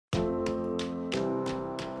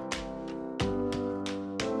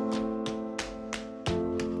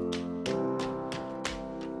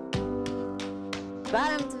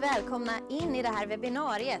Varmt välkomna in i det här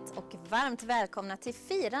webbinariet och varmt välkomna till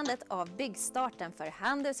firandet av byggstarten för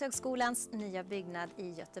Handelshögskolans nya byggnad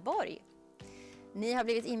i Göteborg. Ni har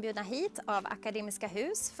blivit inbjudna hit av Akademiska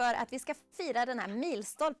Hus för att vi ska fira den här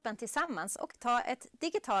milstolpen tillsammans och ta ett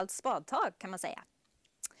digitalt spadtag kan man säga.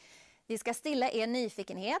 Vi ska stilla er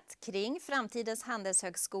nyfikenhet kring framtidens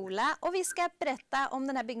handelshögskola och vi ska berätta om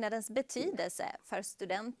den här byggnadens betydelse för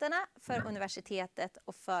studenterna, för universitetet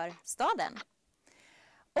och för staden.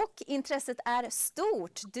 Och intresset är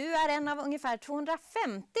stort. Du är en av ungefär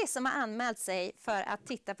 250 som har anmält sig för att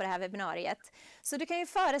titta på det här webbinariet. Så du kan ju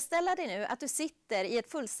föreställa dig nu att du sitter i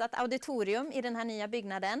ett fullsatt auditorium i den här nya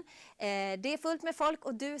byggnaden. Det är fullt med folk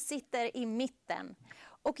och du sitter i mitten.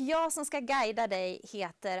 Och jag som ska guida dig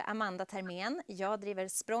heter Amanda Termén. Jag driver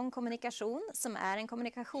Språng Kommunikation som är en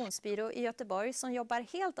kommunikationsbyrå i Göteborg som jobbar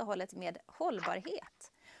helt och hållet med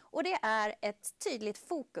hållbarhet. Och det är ett tydligt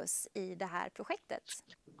fokus i det här projektet.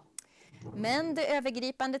 Men det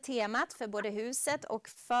övergripande temat för både huset och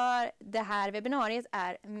för det här webbinariet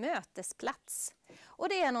är mötesplats. Och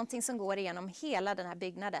det är någonting som går igenom hela den här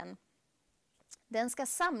byggnaden. Den ska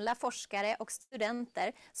samla forskare och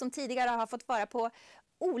studenter som tidigare har fått vara på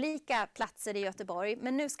olika platser i Göteborg.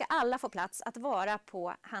 Men nu ska alla få plats att vara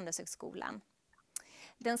på Handelshögskolan.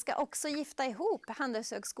 Den ska också gifta ihop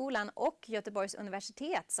Handelshögskolan och Göteborgs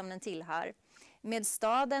universitet som den tillhör med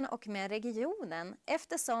staden och med regionen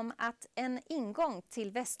eftersom att en ingång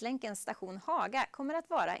till Västlänkens station Haga kommer att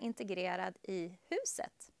vara integrerad i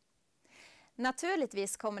huset.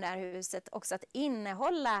 Naturligtvis kommer det här huset också att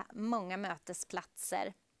innehålla många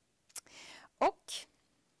mötesplatser. Och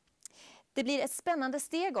det blir ett spännande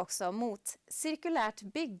steg också mot cirkulärt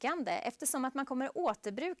byggande eftersom att man kommer att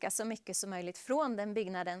återbruka så mycket som möjligt från den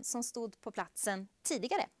byggnaden som stod på platsen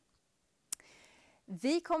tidigare.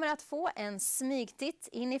 Vi kommer att få en smygtitt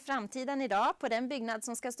in i framtiden idag på den byggnad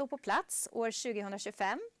som ska stå på plats år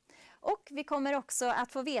 2025. Och vi kommer också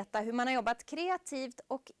att få veta hur man har jobbat kreativt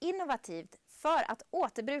och innovativt för att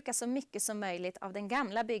återbruka så mycket som möjligt av den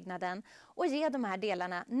gamla byggnaden och ge de här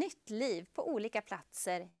delarna nytt liv på olika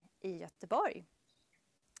platser i Göteborg.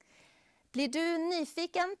 Blir du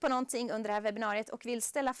nyfiken på någonting under det här webbinariet och vill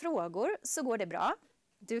ställa frågor så går det bra.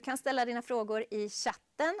 Du kan ställa dina frågor i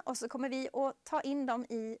chatten och så kommer vi att ta in dem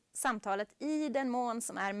i samtalet i den mån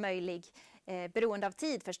som är möjlig, beroende av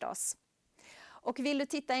tid förstås. Och vill du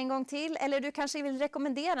titta en gång till eller du kanske vill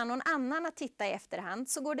rekommendera någon annan att titta i efterhand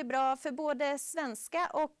så går det bra för både svenska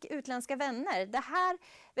och utländska vänner. Det här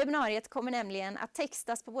webbinariet kommer nämligen att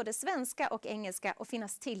textas på både svenska och engelska och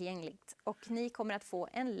finnas tillgängligt. Och ni kommer att få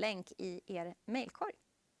en länk i er mejlkorg.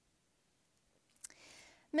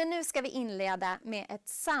 Men nu ska vi inleda med ett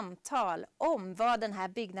samtal om vad den här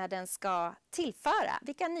byggnaden ska tillföra.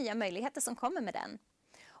 Vilka nya möjligheter som kommer med den.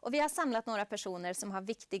 Och vi har samlat några personer som har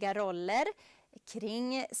viktiga roller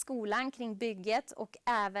kring skolan, kring bygget och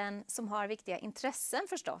även som har viktiga intressen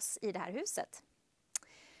förstås i det här huset.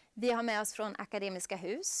 Vi har med oss från Akademiska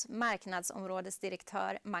Hus,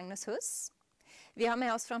 marknadsområdesdirektör Magnus Huss. Vi har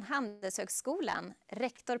med oss från Handelshögskolan,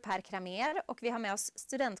 rektor Cramér och vi har med oss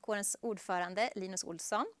studentkårens ordförande Linus.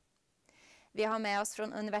 Vi har med oss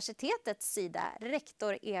från universitetets sida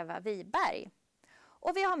rektor Eva Wiberg.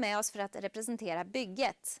 Och vi har med oss för att representera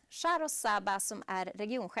bygget Shahroz Sahba som är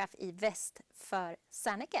regionchef i väst för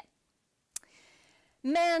Serneke.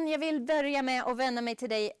 Men jag vill börja med att vända mig till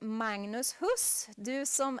dig Magnus Huss. Du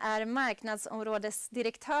som är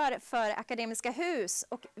marknadsområdesdirektör för Akademiska Hus.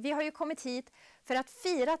 Och vi har ju kommit hit för att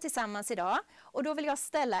fira tillsammans idag. Och då vill jag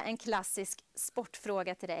ställa en klassisk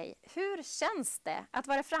sportfråga till dig. Hur känns det att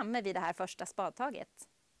vara framme vid det här första spadtaget?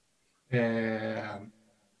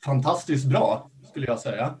 Fantastiskt bra skulle jag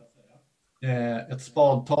säga. Ett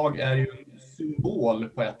spadtag är ju en symbol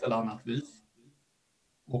på ett eller annat vis.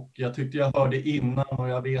 Och jag tyckte jag hörde innan och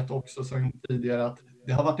jag vet också sedan tidigare att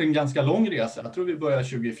det har varit en ganska lång resa. Jag tror vi börjar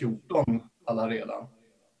 2014 alla redan.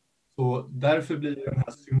 Så därför blir den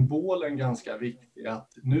här symbolen ganska viktig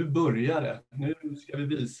att nu börjar det. Nu ska vi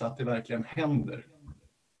visa att det verkligen händer.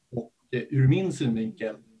 Och ur min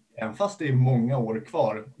synvinkel, även fast det är många år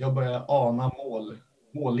kvar, jag börjar ana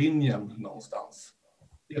mållinjen någonstans.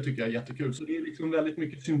 Det tycker jag är jättekul. Så det är liksom väldigt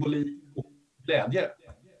mycket symbolik och glädje.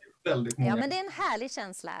 Väldigt många. Ja, men det är en härlig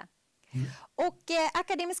känsla. Och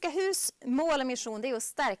Akademiska Hus mål och mission det är att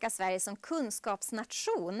stärka Sverige som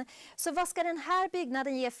kunskapsnation. Så vad ska den här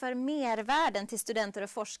byggnaden ge för mervärden till studenter och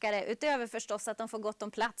forskare utöver förstås att de får gott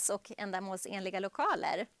om plats och ändamålsenliga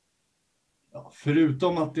lokaler? Ja,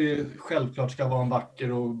 förutom att det självklart ska vara en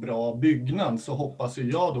vacker och bra byggnad så hoppas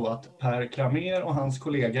jag då att Cramér och hans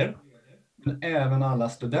kollegor men även alla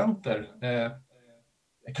studenter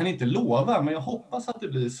jag kan inte lova, men jag hoppas att det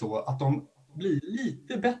blir så att de blir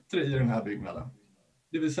lite bättre i den här byggnaden.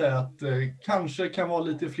 Det vill säga att kanske kan vara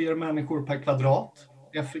lite fler människor per kvadrat,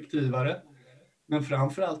 effektivare. Men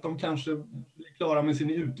framförallt de kanske blir klara med sin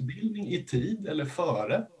utbildning i tid eller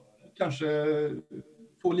före. Kanske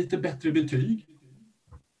få lite bättre betyg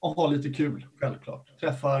och ha lite kul, självklart.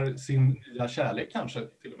 Träffar sin nya kärlek kanske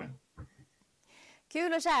till och med.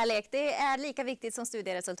 Kul och kärlek, det är lika viktigt som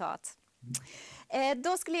studieresultat.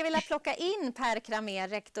 Då skulle jag vilja plocka in Per Cramér,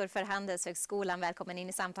 rektor för Handelshögskolan. Välkommen in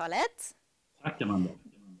i samtalet. Tack Amanda.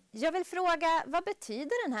 Jag vill fråga, vad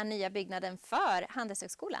betyder den här nya byggnaden för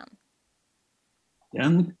Handelshögskolan?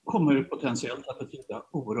 Den kommer potentiellt att betyda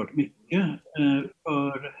oerhört mycket.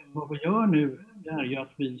 För vad vi gör nu är ju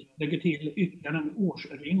att vi lägger till ytterligare en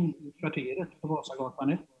årsring i kvarteret på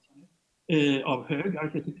Vasagatan 1 av hög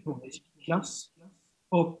arkitektonisk klass.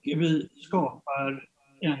 Och vi skapar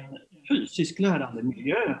en fysisk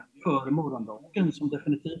lärandemiljö för morgondagen som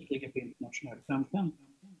definitivt ligger på internationell framkant.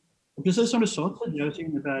 Och precis som du sa tidigare så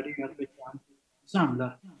innebär det att vi kan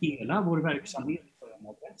samla hela vår verksamhet på en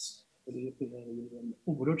adress. Det är en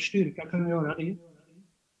oerhört styrka att kunna göra det.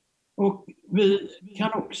 Och vi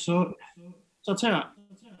kan också så att säga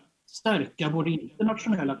stärka vår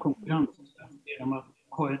internationella konkurrenskraft genom att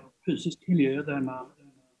ha en fysisk miljö där man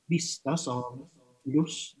vistas av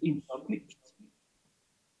lust, inte av plikt.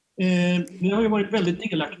 Vi har ju varit väldigt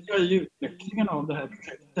delaktiga i utvecklingen av det här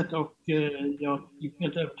projektet och jag är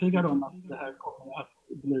helt övertygad om att det här kommer att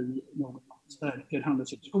bli något som stärker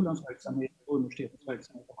Handelshögskolans verksamhet och universitetets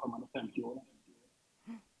verksamhet de kommande 50 åren.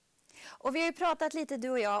 Och vi har ju pratat lite du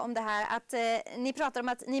och jag om det här att ni pratar om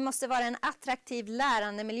att ni måste vara en attraktiv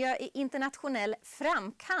lärandemiljö i internationell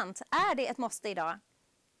framkant. Är det ett måste idag?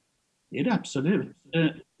 Det är det absolut.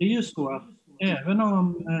 Det är ju så att även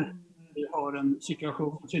om vi har en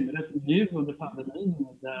situation, i synnerhet nu under pandemin,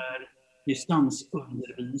 där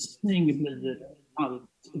distansundervisning blir allt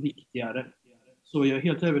viktigare, så jag är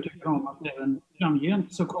helt övertygad om att även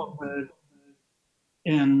framgent så kommer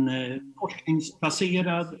en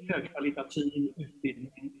forskningsbaserad, högkvalitativ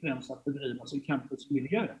utbildning främst att bedrivas i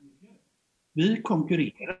campusmiljö. Vi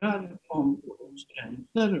konkurrerar om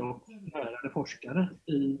studenter och lärare, forskare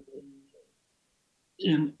i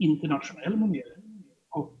en internationell miljö.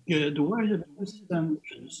 Och då är ju den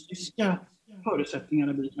fysiska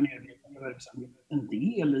förutsättningarna vi kan erbjuda för verksamhet en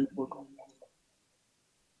del i vår konkurrens.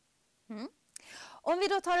 Om vi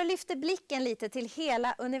då tar och lyfter blicken lite till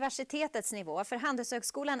hela universitetets nivå, för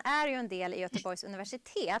Handelshögskolan är ju en del i Göteborgs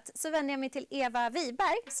universitet, så vänder jag mig till Eva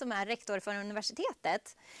Wiberg som är rektor för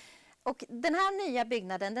universitetet. Och den här nya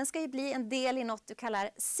byggnaden, den ska ju bli en del i något du kallar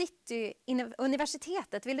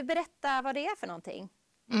City-universitetet. Vill du berätta vad det är för någonting?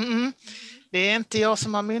 Det är inte jag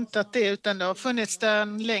som har myntat det, utan det har funnits där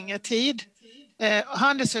en längre tid.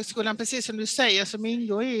 Handelshögskolan, precis som du säger, som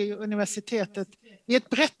ingår i universitetet, är ett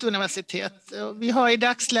brett universitet. Vi har i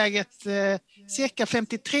dagsläget cirka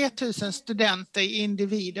 53 000 studenter i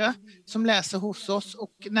individer som läser hos oss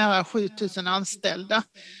och nära 7 000 anställda.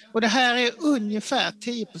 Och det här är ungefär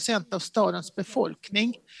 10% av stadens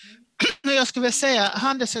befolkning. Jag skulle vilja säga att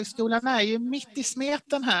Handelshögskolan är ju mitt i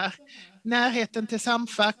smeten här. Närheten till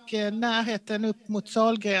Samfack, närheten upp mot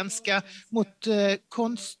Sahlgrenska, mot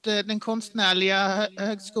den konstnärliga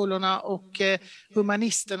högskolorna och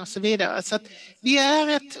humanisten och så vidare. Så att vi är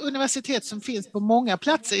ett universitet som finns på många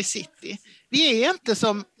platser i city. Vi är inte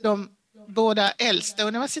som de båda äldsta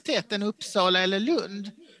universiteten, Uppsala eller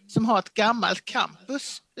Lund, som har ett gammalt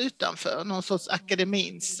campus utanför, någon sorts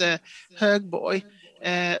akademins högborg.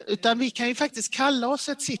 Utan vi kan ju faktiskt kalla oss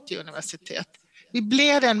ett cityuniversitet. Vi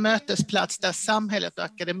blir den mötesplats där samhället och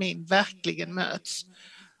akademin verkligen möts.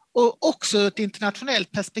 Och också ett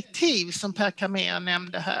internationellt perspektiv som Per Cramér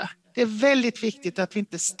nämnde här. Det är väldigt viktigt att vi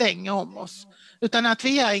inte stänger om oss, utan att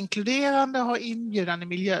vi är inkluderande och har inbjudande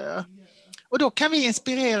miljöer. Och då kan vi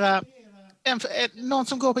inspirera någon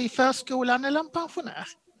som går i förskolan eller en pensionär.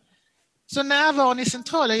 Så närvaron i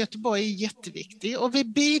centrala Göteborg är jätteviktig och vi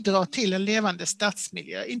bidrar till en levande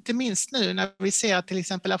stadsmiljö, inte minst nu när vi ser att till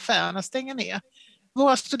exempel affärerna stänger ner.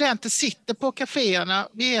 Våra studenter sitter på kaféerna,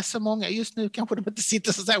 vi är så många, just nu kanske de inte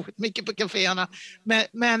sitter så särskilt mycket på kaféerna,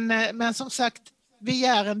 men som sagt, vi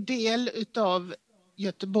är en del utav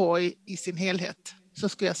Göteborg i sin helhet, så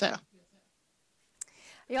skulle jag säga.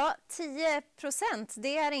 Ja, 10%,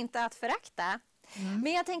 det är inte att förakta.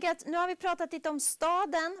 Men jag tänker att nu har vi pratat lite om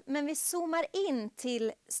staden, men vi zoomar in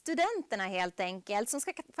till studenterna helt enkelt, som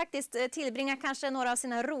ska faktiskt tillbringa kanske några av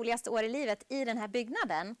sina roligaste år i livet i den här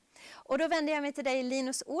byggnaden. Och då vänder jag mig till dig,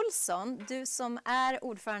 Linus Olsson, du som är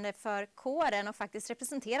ordförande för kåren och faktiskt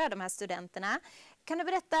representerar de här studenterna. Kan du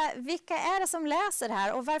berätta, vilka är det som läser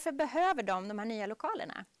här och varför behöver de här nya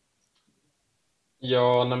lokalerna?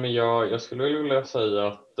 Ja, jag skulle vilja säga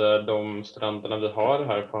att de studenterna vi har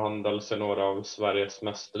här på Handels är några av Sveriges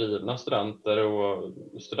mest drivna studenter och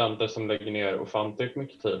studenter som lägger ner ofantligt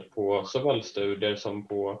mycket tid på såväl studier som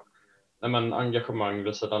på engagemang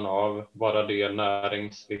vid sidan av, bara det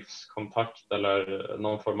näringslivskontakt eller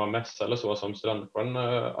någon form av mässa eller så som studentkåren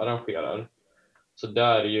arrangerar. Så det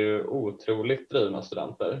är ju otroligt drivna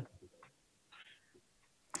studenter.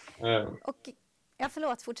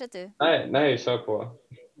 Förlåt, fortsätt du. Nej, kör på.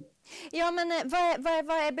 Ja, men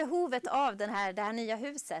vad är behovet av det här nya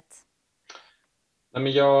huset? Nej,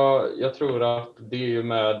 men jag tror att det är ju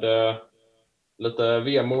med lite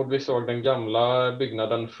vemod vi såg den gamla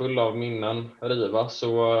byggnaden full av minnen rivas,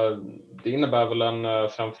 så det innebär väl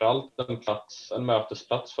framförallt en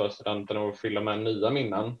mötesplats för studenterna att fylla med nya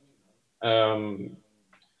minnen.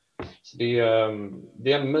 Så det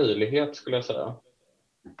är en möjlighet, skulle jag säga.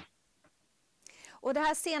 Och det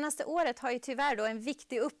här senaste året har ju tyvärr då en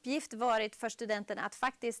viktig uppgift varit för studenterna att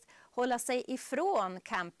faktiskt hålla sig ifrån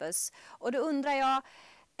campus. Och då undrar jag,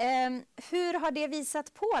 hur har det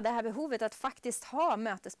visat på det här behovet att faktiskt ha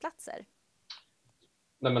mötesplatser?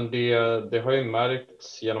 Nej, men det har ju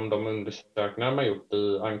märkts genom de undersökningar man gjort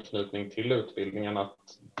i anknytning till utbildningen att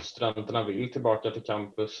studenterna vill tillbaka till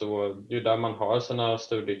campus, och det är där man har sina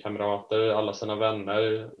studiekamrater, alla sina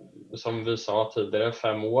vänner, som vi sa tidigare,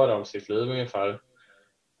 5 år av sitt liv ungefär.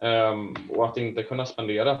 Och att inte kunna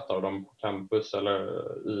spendera ett av dem på campus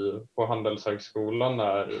eller på Handelshögskolan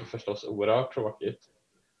är förstås oerhört tråkigt.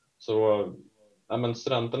 Så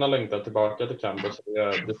studenterna längtar tillbaka till campus. Det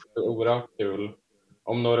är oerhört kul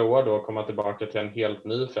om några år då komma tillbaka till en helt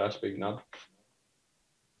ny fräsch byggnad.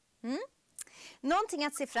 Någonting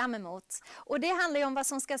att se fram emot. Och det handlar ju om vad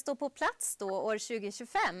som ska stå på plats då år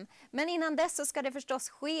 2025. Men innan dess så ska det förstås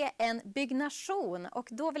ske en byggnation. Och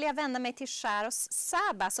då vill jag vända mig till Shahroz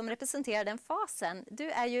Sahba som representerar den fasen.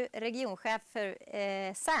 Du är ju regionchef för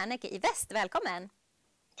Särnäcke i väst. Välkommen!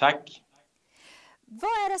 Tack!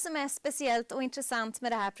 Vad är det som är speciellt och intressant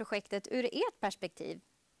med det här projektet ur ert perspektiv?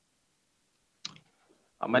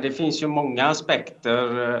 Ja, men det finns ju många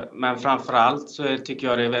aspekter, men framförallt så tycker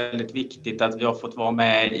jag det är väldigt viktigt att vi har fått vara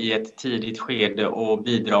med i ett tidigt skede och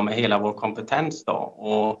bidra med hela vår kompetens då,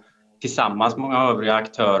 och tillsammans med många övriga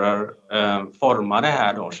aktörer forma det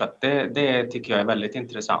här då, så att det tycker jag är väldigt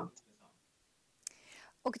intressant.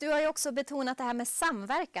 Och du har ju också betonat det här med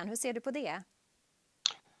samverkan, hur ser du på det?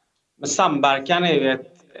 Men samverkan är ju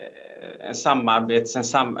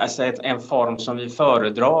en form som vi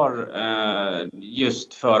föredrar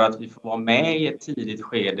just för att vi får vara med i ett tidigt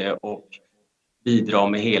skede och bidra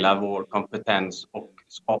med hela vår kompetens och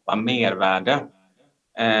skapa mervärde.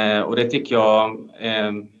 Och det tycker jag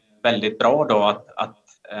är väldigt bra då att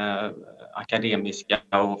akademiska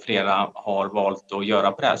och flera har valt att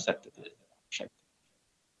göra på det här sättet i projektet.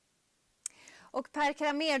 Och Per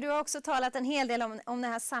Cramér, du har också talat en hel del om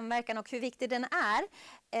den här samverkan och hur viktig den är.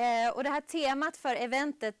 Och det här temat för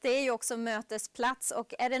eventet, det är ju också mötesplats.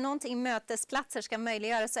 Och är det någonting mötesplatser ska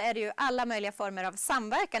möjliggöra så är det ju alla möjliga former av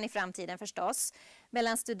samverkan i framtiden förstås.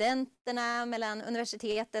 Mellan studenterna, mellan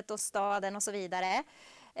universitetet och staden och så vidare.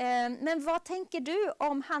 Men vad tänker du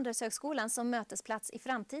om Handelshögskolan som mötesplats i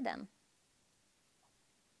framtiden?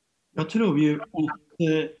 Jag tror ju att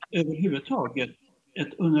överhuvudtaget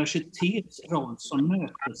ett universitets roll som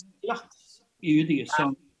mötesplats är ju det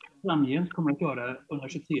som framgent kommer att göra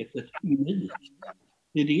universitetet unikt.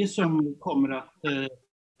 Det är det som kommer att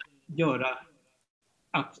göra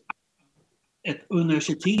att ett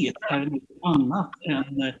universitet är något annat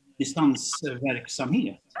än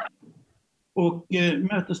distansverksamhet. Och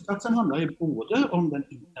mötesplatsen handlar ju både om den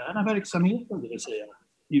interna verksamheten, det vill säga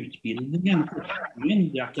utbildningen,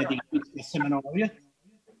 det akademiska seminariet,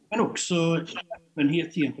 men också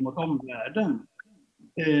öppenhet gentemot omvärlden.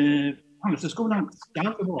 Handelshögskolan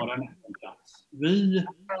ska vara en öppen plats. Vi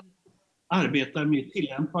arbetar med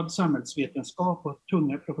tillämpad samhällsvetenskap och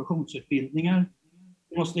tunga professionsutbildningar.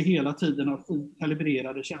 Vi måste hela tiden ha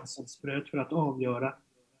kalibrerade känselspröt för att avgöra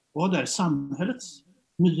vad är samhällets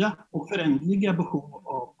nya och föränderliga behov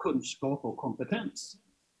av kunskap och kompetens.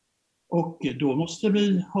 Och då måste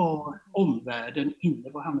vi ha omvärlden inne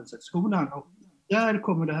på Handelshögskolan. Och där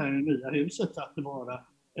kommer det här nya huset att vara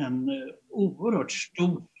en oerhört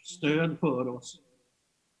stort stöd för oss.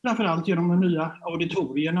 Framförallt genom de nya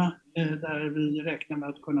auditorierna där vi räknar med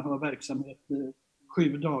att kunna ha verksamhet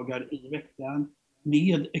 7 dagar i veckan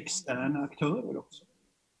med externa aktörer också.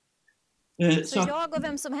 Så jag och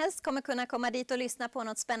vem som helst kommer kunna komma dit och lyssna på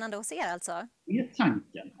något spännande hos er alltså? Det är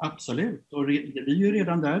tanken. Absolut, och vi är ju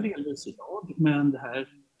redan där delvis idag, men det här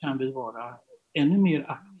kan vi vara ännu mer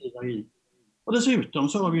aktiva i. Och dessutom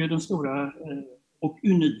så har vi ju den stora och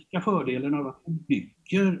unika fördelen av att vi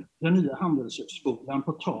bygger den nya Handelshögskolan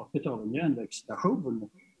på taket av en järnvägsstation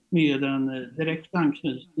med en direkt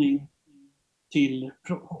anknytning till,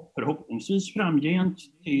 förhoppningsvis framgent,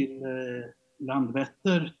 till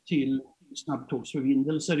Landvetter, till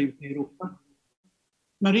snabbtågsförbindelser ut i Europa.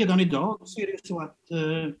 Men redan idag så är det så att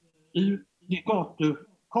i det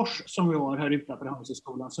gatukors som vi har här utanför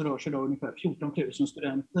Handelshögskolan så rör sig då ungefär 14 000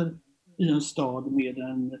 studenter i en stad med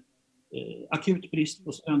en akut brist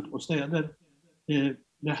på studentbostäder.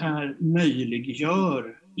 Det här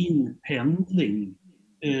möjliggör inpendling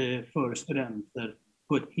för studenter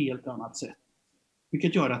på ett helt annat sätt.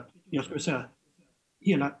 Vilket gör att, jag skulle säga,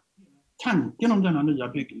 hela tanken om denna nya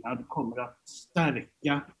byggnad kommer att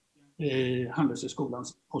stärka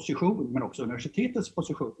Handelshögskolans position, men också universitetets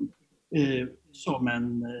position som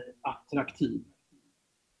en attraktiv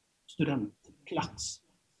studentplats.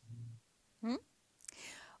 Mm.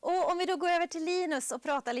 Och om vi då går över till Linus och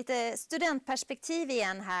pratar lite studentperspektiv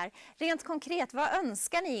igen här. Rent konkret, vad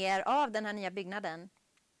önskar ni er av den här nya byggnaden?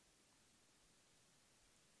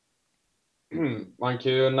 Man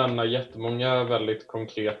kan ju nämna jättemånga väldigt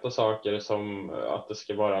konkreta saker, som att det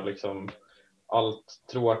ska vara liksom allt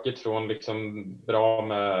tråkigt från liksom bra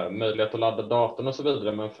med möjlighet att ladda datorn och så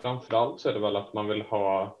vidare, men framförallt så är det väl att man vill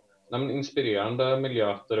ha inspirerande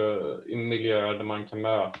miljöer där man kan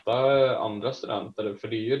möta andra studenter, för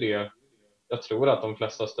det är ju det jag tror att de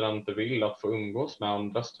flesta studenter vill, att få umgås med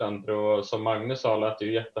andra studenter. Och som Magnus sa, att det är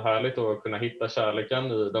jättehärligt att kunna hitta kärleken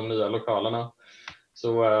i de nya lokalerna.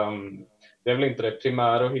 Så det är väl inte det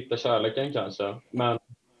primära att hitta kärleken kanske,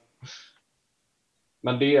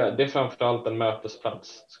 men det är framförallt en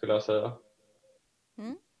mötesplats, skulle jag säga.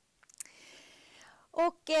 Mm.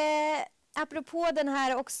 Och apropå den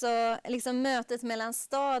här också liksom mötet mellan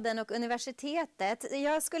staden och universitetet.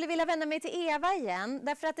 Jag skulle vilja vända mig till Eva igen,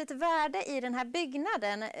 därför att ett värde i den här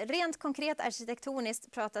byggnaden, rent konkret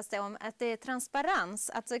arkitektoniskt pratas det om att det är transparens.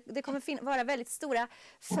 Att det kommer vara väldigt stora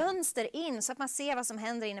fönster in så att man ser vad som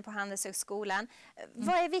händer inne på Handelshögskolan.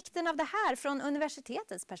 Vad är vikten av det här från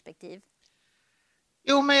universitetets perspektiv?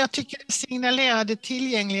 Jo, men jag tycker det signalerar det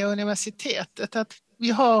tillgängliga universitetet, att vi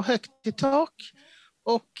har högt i tak.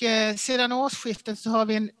 Och sedan årsskiftet så har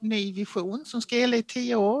vi en ny vision som ska gälla i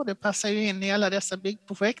 10 år. Det passar ju in i alla dessa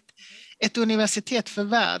byggprojekt. Ett universitet för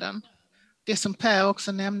världen. Det som Per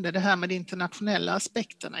också nämnde, det här med de internationella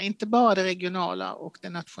aspekterna. Inte bara det regionala och det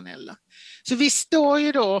nationella. Så vi står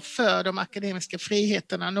ju då för de akademiska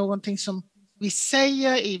friheterna. Någonting som vi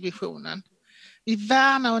säger i visionen. Vi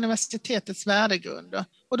värnar universitetets värdegrunder.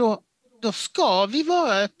 Och då ska vi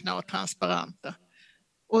vara öppna och transparenta.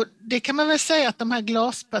 Och det kan man väl säga att de här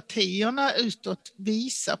glaspartierna utåt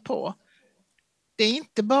visar på. Det är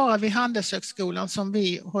inte bara vid Handelshögskolan som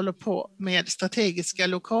vi håller på med strategiska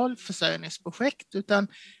lokalförsörjningsprojekt, utan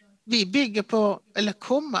vi bygger på, eller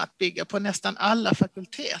kommer att bygga på, nästan alla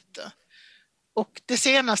fakulteter. Och det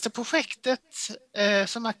senaste projektet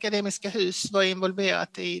som Akademiska Hus var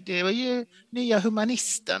involverat i, det var ju nya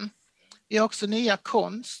humanisten. Vi har också nya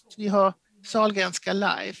konst, vi har Sahlgrenska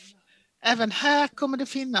Life. Även här kommer det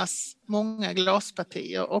finnas många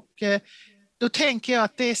glaspartier, och då tänker jag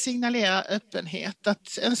att det signalerar öppenhet.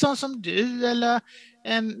 Att en sån som du eller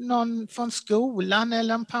någon från skolan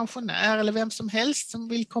eller en pensionär eller vem som helst som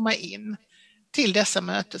vill komma in till dessa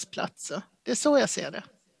mötesplatser. Det är så jag ser det.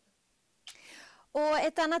 Och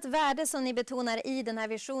ett annat värde som ni betonar i den här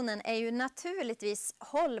visionen är ju naturligtvis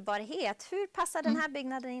hållbarhet. Hur passar den här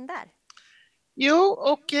byggnaden in där? Jo,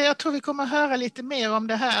 och jag tror vi kommer att höra lite mer om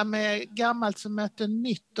det här med gammalt som möter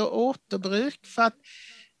nytt och återbruk. För att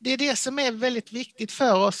det är det som är väldigt viktigt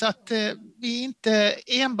för oss, att vi inte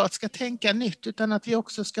enbart ska tänka nytt utan att vi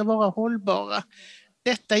också ska vara hållbara.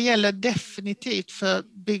 Detta gäller definitivt för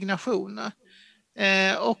byggnationer.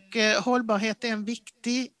 Och hållbarhet är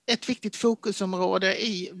ett viktigt fokusområde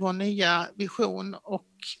i vår nya vision och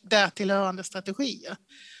därtill hörande strategier.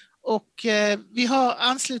 Och vi har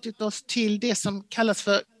anslutit oss till det som kallas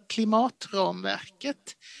för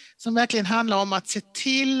klimatramverket, som verkligen handlar om att se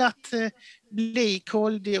till att bli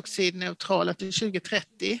koldioxidneutrala till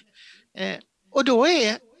 2030. Och då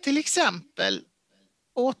är till exempel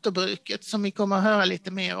återbruket, som vi kommer att höra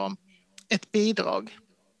lite mer om, ett bidrag.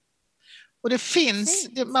 Och det finns,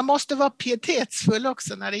 man måste vara pietetsfull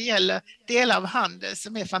också när det gäller delar av handel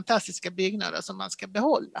som är fantastiska byggnader som man ska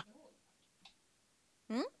behålla.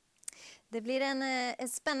 Det blir en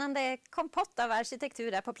spännande kompott av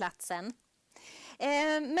arkitektur där på platsen.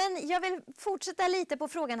 Men jag vill fortsätta lite på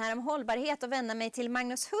frågan här om hållbarhet och vända mig till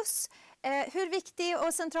Magnus Huss. Hur viktig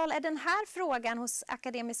och central är den här frågan hos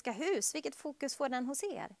Akademiska Hus? Vilket fokus får den hos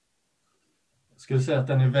er? Jag skulle säga att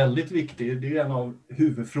den är väldigt viktig. Det är en av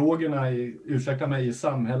huvudfrågorna i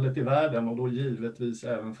samhället i världen och då givetvis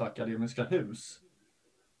även för Akademiska Hus.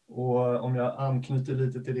 Och om jag anknyter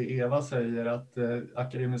lite till det Eva säger, att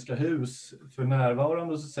Akademiska Hus, för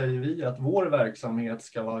närvarande så säger vi att vår verksamhet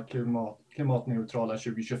ska vara klimatneutrala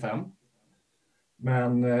 2025.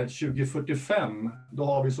 Men 2045, då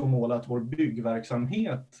har vi som mål att vår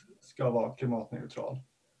byggverksamhet ska vara klimatneutral.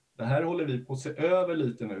 Det här håller vi på att se över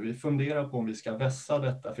lite nu. Vi funderar på om vi ska vässa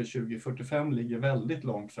detta, för 2045 ligger väldigt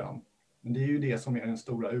långt fram. Men det är ju det som är den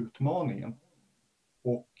stora utmaningen.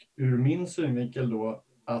 Och ur min synvinkel då,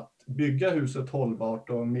 att bygga huset hållbart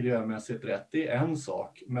och miljömässigt rätt, det är en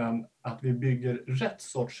sak. Men att vi bygger rätt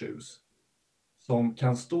sorts hus som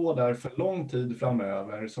kan stå där för lång tid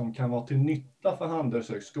framöver, som kan vara till nytta för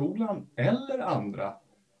Handelshögskolan eller andra,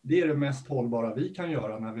 det är det mest hållbara vi kan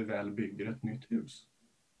göra när vi väl bygger ett nytt hus.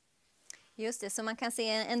 Just det, så man kan se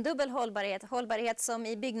en dubbel hållbarhet. Hållbarhet som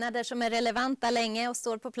i byggnader som är relevanta länge och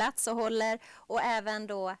står på plats och håller, och även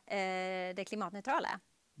då det klimatneutrala.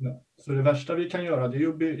 Ja. Så det värsta vi kan göra, det är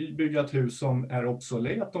att bygga ett hus som är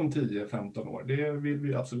obsolet om 10-15 år. Det vill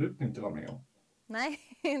vi absolut inte vara med om. Nej,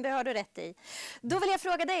 det har du rätt i. Då vill jag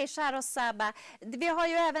fråga dig, Shahroz Sahba. Vi har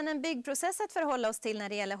ju även en byggprocess att förhålla oss till när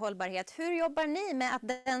det gäller hållbarhet. Hur jobbar ni med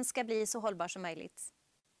att den ska bli så hållbar som möjligt?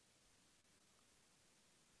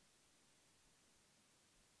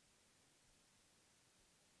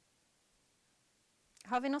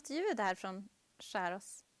 Har vi något ljud här från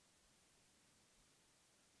Shahroz?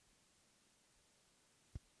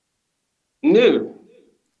 Nu!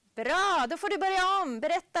 Bra, då får du börja om.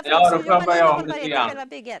 Berätta för oss hur jobbar ni med själva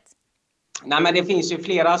bygget. Nej, men det finns ju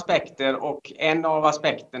flera aspekter, och en av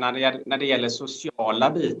aspekterna när det gäller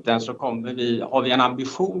sociala biten så har vi en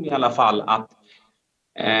ambition i alla fall att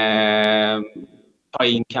ta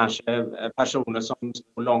in kanske personer som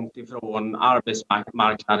står långt ifrån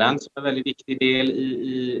arbetsmarknaden, som är en väldigt viktig del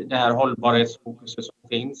i det här hållbarhetsfokuset som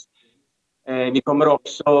finns. Vi kommer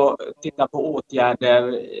också titta på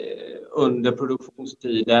åtgärder under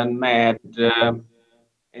produktionstiden med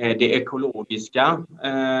det ekologiska.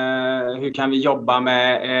 Hur kan vi jobba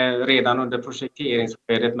med redan under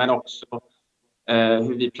projekteringsskedet, men också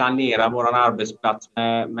hur vi planerar vår arbetsplats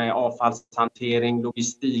med avfallshantering,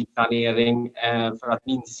 logistikplanering för att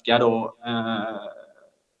minska då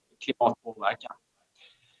klimatpåverkan.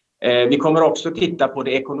 Vi kommer också titta på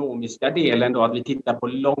det ekonomiska delen då, att vi tittar på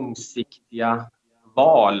långsiktiga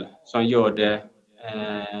val som gör det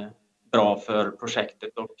bra för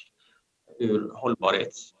projektet och ur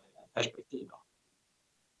hållbarhetsperspektiv.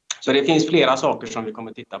 Så det finns flera saker som vi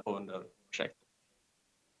kommer titta på under projektet.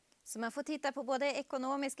 Så man får titta på både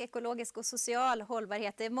ekonomisk, ekologisk och social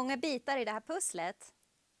hållbarhet. Det är många bitar i det här pusslet.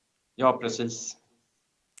 Ja, precis.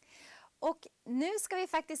 Och nu ska vi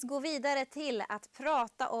faktiskt gå vidare till att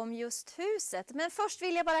prata om just huset. Men först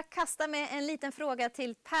vill jag bara kasta med en liten fråga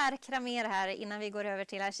till Cramér här innan vi går över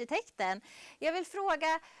till arkitekten. Jag vill fråga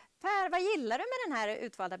Per, vad gillar du med den här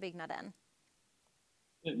utvalda byggnaden?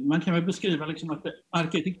 Man kan väl beskriva liksom att det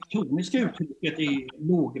arkitektoniska uttrycket är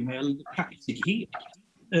lågmäld kaxighet.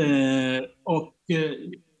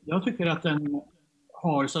 Jag tycker att den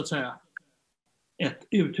har så att säga ett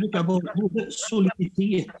uttryck av både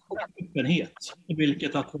soliditet och öppenhet,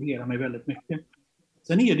 vilket attraherar mig väldigt mycket.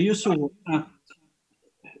 Sen är det ju så att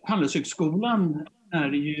Handelshögskolan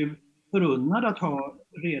är ju förunnad att ha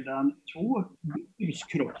redan 2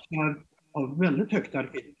 huskroppar av väldigt högt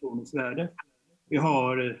arkitektoniskt värde. Vi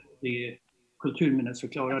har det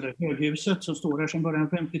kulturminnesförklarade höghuset som står här sedan början av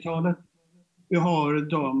 50-talet. Vi har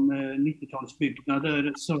de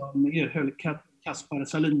 90-talsbyggnader som erhöll Kaspar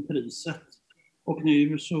Salinpriset. Och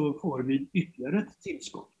nu så får vi ytterligare ett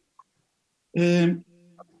tillskott.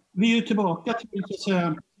 Vi är tillbaka till så att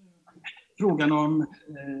säga, frågan om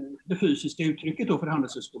det fysiska uttrycket då för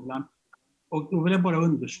Handelshögskolan. Och då vill jag bara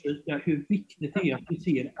understryka hur viktigt det är att vi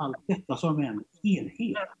ser allt detta som en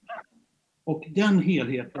helhet. Och den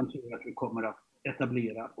helheten tror jag att vi kommer att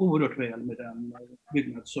etablera oerhört väl med den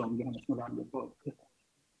byggnad som Johannes Norlander har.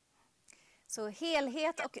 Så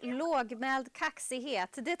helhet och lågmäld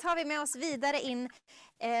kaxighet, det tar vi med oss vidare in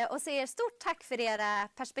och säger stort tack för era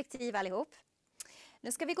perspektiv allihop.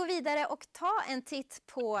 Nu ska vi gå vidare och ta en titt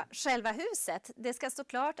på själva huset. Det ska stå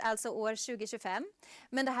klart alltså år 2025.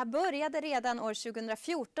 Men det här började redan år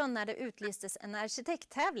 2014 när det utlystes en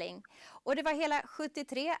arkitekttävling. Och det var hela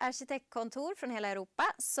 73 arkitektkontor från hela Europa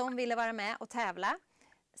som ville vara med och tävla.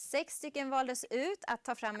 6 stycken valdes ut att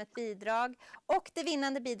ta fram ett bidrag och det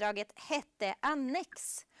vinnande bidraget hette Annex.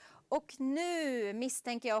 Och nu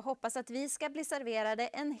misstänker jag och hoppas att vi ska bli serverade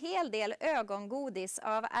en hel del ögongodis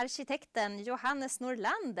av arkitekten Johannes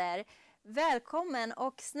Norlander. Välkommen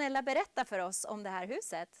och snälla berätta för oss om det här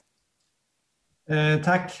huset.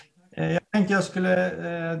 Tack. Jag tänkte jag skulle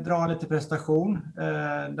dra en liten presentation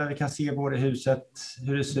där vi kan se både huset,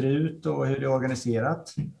 hur det ser ut och hur det är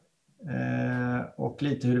organiserat. Och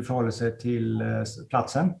lite hur det förhåller sig till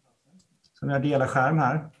platsen. Så jag delar skärm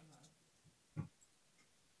här.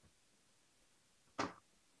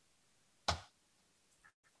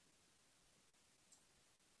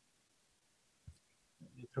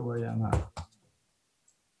 Vi provar igen här.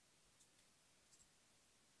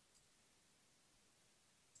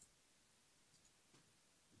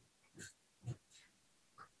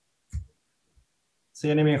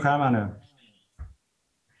 Ser ni min skärm här nu?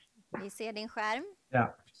 Vi ser din skärm.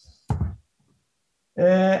 Ja.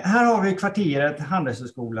 Här har vi kvarteret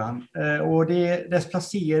Handelshögskolan och dess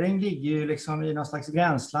placering ligger ju liksom i någon slags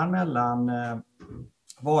gränsland mellan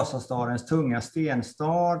Vasastadens tunga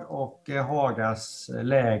stenstad och Hagas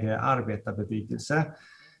lägre arbetarbebyggelse.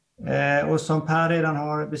 Och som Per redan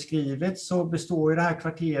har beskrivit så består ju det här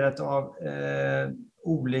kvarteret av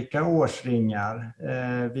olika årsringar.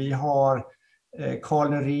 Vi har Karl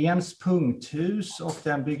Noréns punkthus och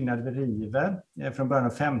den byggnad vi river från början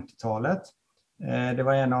av 50-talet. Det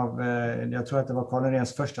var jag tror att det var Karl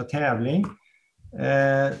Noréns första tävling.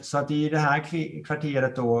 Så att i det här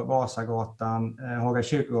kvarteret då, Vasagatan, Haga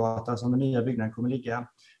kyrkogatan som den nya byggnaden kommer ligga.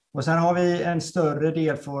 Och sen har vi en större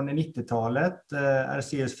del från 90-talet,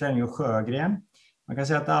 RCs Fränge och Sjögren. Man kan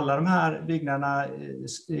säga att alla de här byggnaderna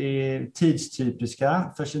är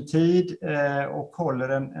tidstypiska för sin tid och håller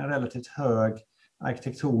en relativt hög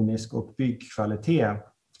arkitektonisk och byggkvalitet.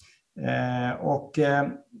 Och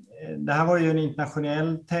det här var ju en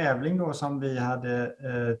internationell tävling då som vi hade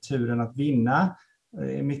turen att vinna.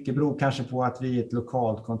 Mycket beror kanske på att vi är ett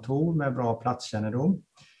lokalt kontor med bra platskännedom.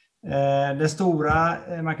 Det stora,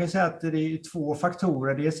 man kan säga att det är 2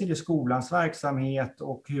 faktorer. Dels är det skolans verksamhet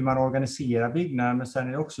och hur man organiserar byggnaden, men sen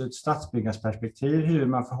är det också ett stadsbyggnadsperspektiv, hur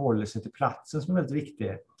man förhåller sig till platsen som är väldigt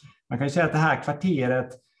viktigt. Man kan säga att det här kvarteret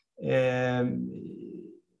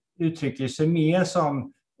uttrycker sig mer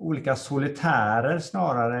som olika solitärer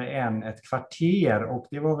snarare än ett kvarter, och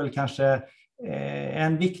det var väl kanske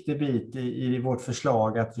en viktig bit i vårt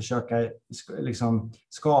förslag att försöka liksom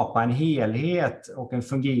skapa en helhet och ett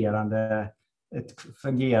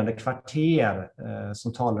fungerande kvarter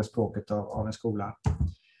som talar språket av en skola.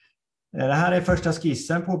 Det här är första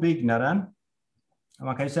skissen på byggnaden.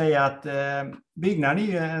 Man kan ju säga att byggnaden är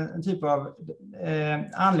ju en typ av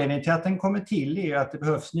anledning till att den kommer till är ju att det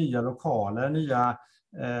behövs nya lokaler, nya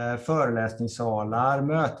föreläsningssalar,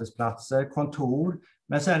 mötesplatser, kontor.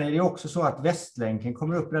 Men sen är det också så att Västlänken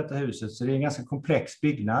kommer upp i detta huset, så det är en ganska komplex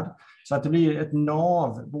byggnad. Så att det blir ett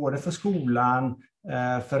nav både för skolan,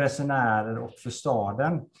 för resenärer och för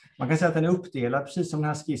staden. Man kan säga att den är uppdelad precis som den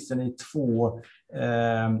här skissen i 2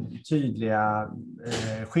 tydliga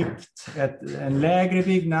skikt. En lägre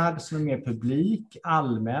byggnad som är mer publik,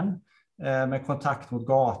 allmän, med kontakt mot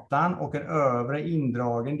gatan, och en övre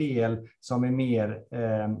indragen del som är mer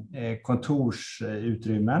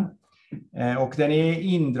kontorsutrymmen. Och den är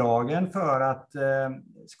indragen för att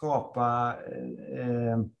skapa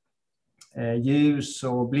ljus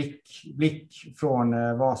och blick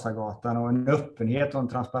från Vasagatan och en öppenhet och en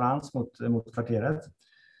transparens mot kvarteret.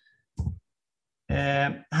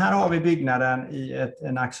 Här har vi byggnaden i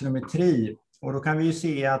en axonometri, och då kan vi ju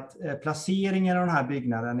se att placeringen av den här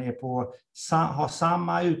byggnaden har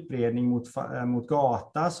samma utbredning mot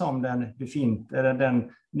gata som den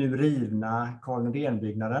nu rivna Karl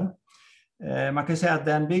Norén-byggnaden. Man kan säga att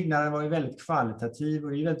den byggnaden var ju väldigt kvalitativ,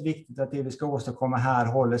 och det är väldigt viktigt att det vi ska åstadkomma här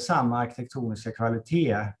håller samma arkitektoniska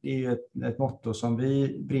kvalitet. Det är ju ett motto som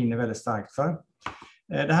vi brinner väldigt starkt för.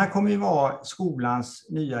 Det här kommer ju vara skolans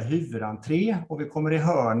nya huvudentré, och vi kommer i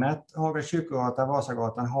hörnet, Haga kyrkogatan,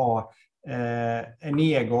 Vasagatan, ha en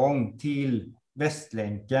nedgång till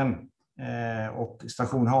Västlänken och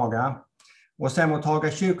station Haga. Och sen mot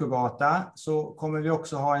Haga kyrkogata så kommer vi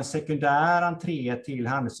också ha en sekundär entré till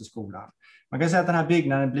Handelshögskolan. Man kan säga att den här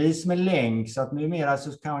byggnaden blir som en länk, så att numera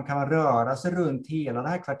så kan man röra sig runt hela det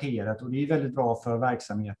här kvarteret, och det är väldigt bra för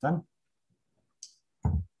verksamheten.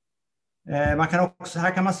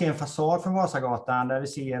 Här kan man se en fasad från Vasagatan där vi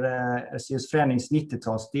ser Frännings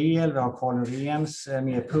 90-talsdel, vi har Karl Noréns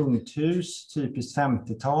mer punkthus, typiskt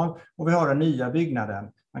 50-tal, och vi har den nya byggnaden.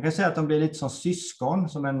 Man kan säga att de blir lite som syskon,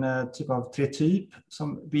 som en typ av tretyp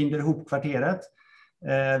som binder ihop kvarteret.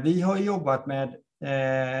 Vi har jobbat med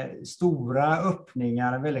stora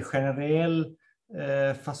öppningar, en väldigt generell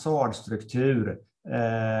fasadstruktur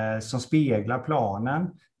som speglar planen.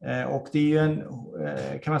 Och det är ju en,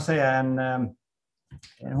 kan man säga, en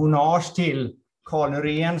hommage till Carl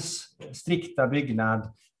Noréns strikta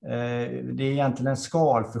byggnad. Det är egentligen en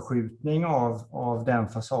skalförskjutning av den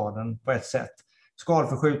fasaden på ett sätt.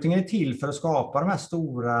 Skalförskjutningen är till för att skapa de här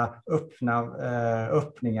stora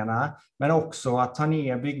öppningarna, men också att ta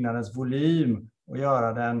ner byggnadens volym och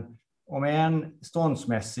göra den, om än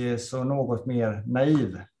ståndsmässig, så något mer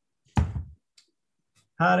naiv.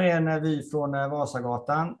 Här är en vy från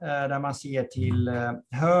Vasagatan där man ser till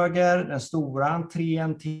höger den stora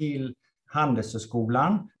entrén till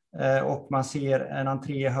Handelshögskolan, och man ser en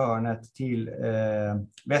entré i hörnet till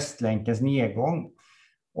Västlänkens nedgång.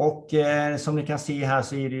 Och som ni kan se här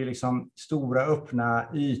så är det ju liksom stora öppna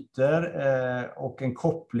ytor och en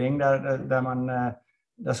koppling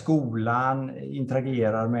där skolan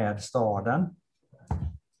interagerar med staden.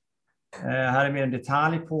 Här är mer en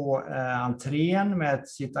detalj på entrén med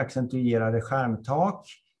sitt accentuerade skärmtak,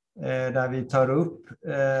 där vi tar upp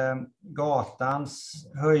gatans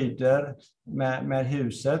höjder med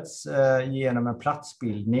husets genom en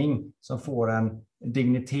platsbildning som får en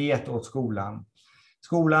dignitet åt skolan.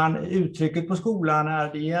 Uttrycket på skolan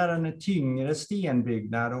är en tyngre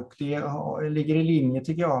stenbyggnad, och det ligger i linje,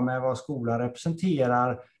 tycker jag, med vad skolan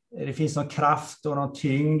representerar. Det finns någon kraft och någon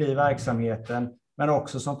tyngd i verksamheten, men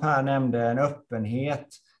också, som Per nämnde, en öppenhet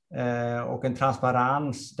och en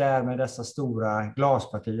transparens där med dessa stora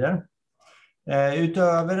glaspartier.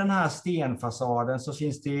 Utöver den här stenfasaden så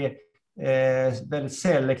finns det väldigt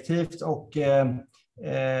selektivt och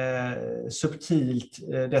subtilt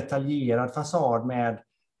detaljerad fasad med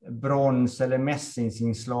brons- eller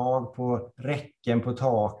mässingsinslag på räcken på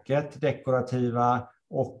taket, dekorativa,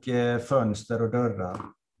 och fönster och dörrar.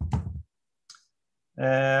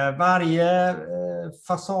 Varje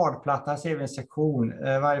fasadplatta, ser vi en sektion.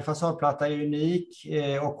 Varje fasadplatta är unik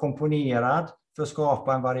och komponerad för att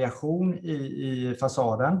skapa en variation i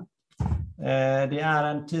fasaden. Det är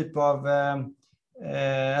en typ av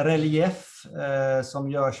relief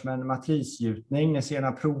som görs med en matrisgjutning. Ni ser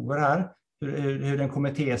några prover här hur den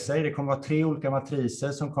kommer te sig. Det kommer att vara 3 olika matriser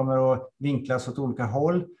som kommer att vinklas åt olika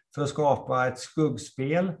håll för att skapa ett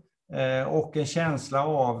skuggspel och en känsla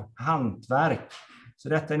av hantverk. Så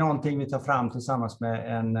detta är någonting vi tar fram tillsammans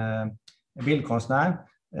med en bildkonstnär,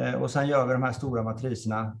 och sen gör vi de här stora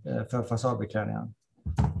matriserna för fasadbeklädningen.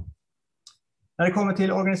 När det kommer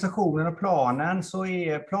till organisationen och planen så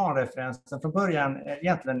är planreferensen från början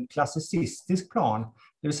egentligen en klassicistisk plan.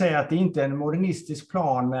 Det vill säga att det inte är en modernistisk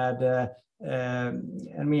plan med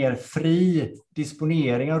en mer fri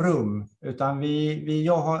disponering av rum, utan vi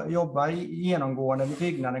jobbar genomgående med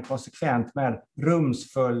byggnaden konsekvent med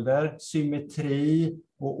rumsföljder, symmetri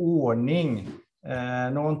och ordning.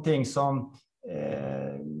 Någonting som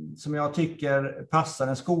jag tycker passar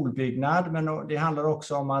en skolbyggnad, men det handlar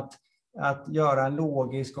också om att göra en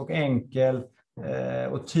logisk och enkel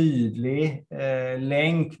och tydlig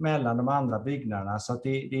länk mellan de andra byggnaderna, så att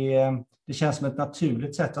det känns som ett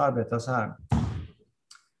naturligt sätt att arbeta så här.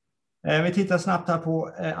 Vi tittar snabbt här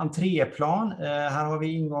på entréplan. Här har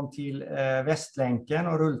vi ingång till Västlänken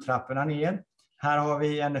och rulltrapporna ner. Här har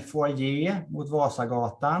vi en foyer mot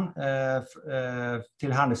Vasagatan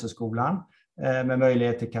till Handelshögskolan med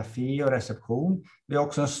möjlighet till café och reception. Vi har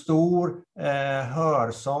också en stor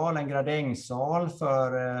hörsal, en gradängsal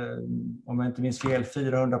för, om jag inte minns fel,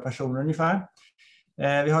 400 personer ungefär.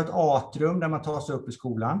 Vi har ett atrium där man tar sig upp i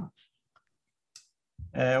skolan.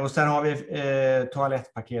 Och sen har vi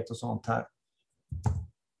toalettpaket och sånt här.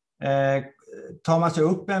 Tar man sig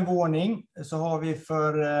upp en våning så har vi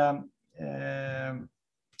för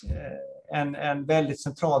en väldigt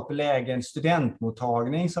centralt belägen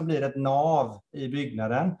studentmottagning som blir ett nav i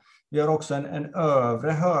byggnaden. Vi har också en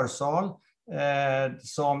övre hörsal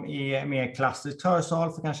som är mer klassisk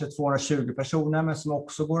hörsal för kanske 220 personer, men som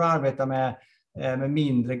också går att arbeta med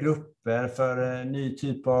mindre grupper för ny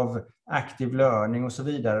typ av active learning och så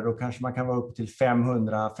vidare. Då kanske man kan vara upp till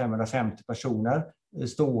 500-550 personer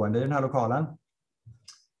stående i den här lokalen.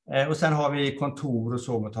 Och sen har vi kontor och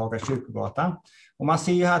så mot Haga kyrkogatan. Och man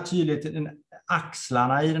ser ju här tydligt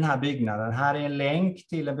axlarna i den här byggnaden. Här är en länk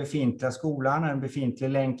till den befintliga skolan, en befintlig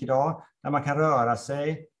länk idag, där man kan röra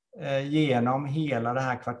sig genom hela det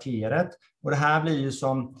här kvarteret. Och det här blir ju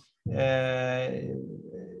som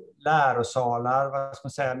lärosalar, vad ska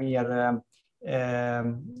man säga, mer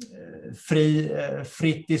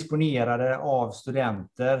fritt disponerade av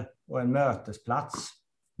studenter och en mötesplats.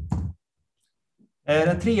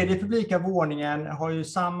 Den tredje publika våningen har ju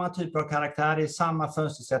samma typ av karaktär, det är samma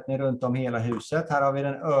fönstersättning runt om hela huset. Här har vi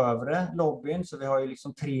den övre lobbyn, så vi har ju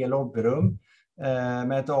liksom 3 lobbyrum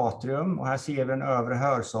med ett atrium, och här ser vi den övre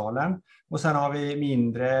hörsalen. Och sen har vi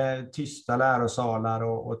mindre tysta lärosalar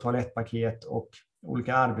och toalettpaket och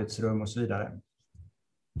olika arbetsrum och så vidare.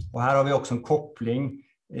 Och här har vi också en koppling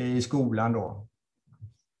i skolan då.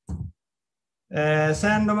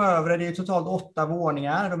 Sen de övre, det är totalt 8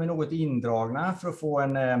 våningar. De är något indragna för att få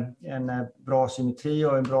en bra symmetri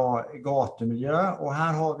och en bra gatumiljö. Och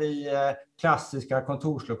här har vi klassiska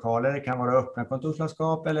kontorslokaler. Det kan vara öppna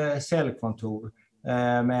kontorslandskap eller cellkontor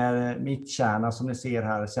med mittkärna som ni ser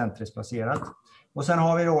här centriskt placerat. Och sen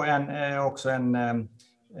har vi då också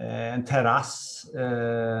en terrass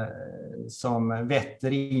som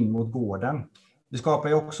vetter in mot gården. Vi skapar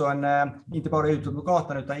ju också inte bara ut mot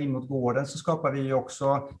gatan utan in mot gården, så skapar vi ju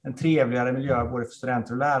också en trevligare miljö både för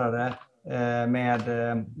studenter och lärare med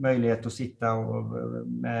möjlighet att sitta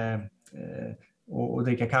och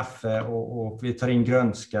dricka kaffe och vi tar in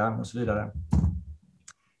grönska och så vidare.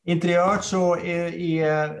 Interiört så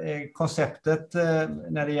är konceptet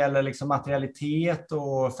när det gäller liksom materialitet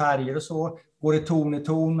och färger och så, går i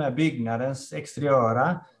ton med byggnadens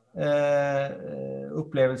exteriöra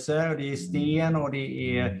upplevelser. Det är sten och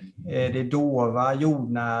det är dova,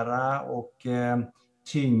 jordnära och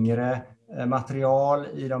tyngre material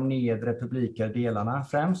i de nedre publika delarna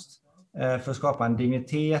främst, för att skapa en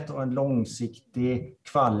dignitet och en långsiktig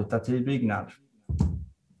kvalitativ byggnad.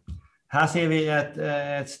 Här ser vi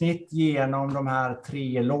ett snitt genom de här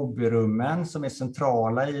 3 lobbyrummen som är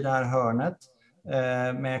centrala i det här hörnet,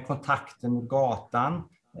 med kontakten mot gatan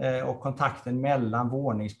och kontakten mellan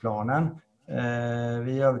våningsplanen.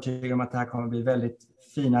 Vi är övertygade om att det här kommer att bli väldigt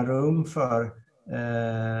fina rum för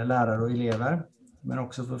lärare och elever, men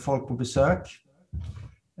också för folk på besök.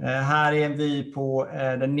 Här är vi på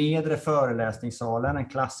den nedre föreläsningssalen, en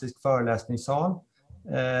klassisk föreläsningssal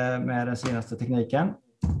med den senaste tekniken.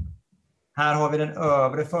 Här har vi den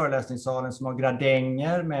övre föreläsningssalen som har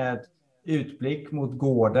gradänger med utblick mot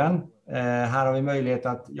gården. Här har vi möjlighet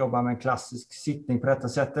att jobba med en klassisk sittning på detta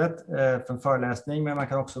sättet för en föreläsning, men man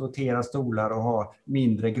kan också rotera stolar och ha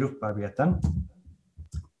mindre grupparbeten.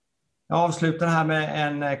 Jag avslutar här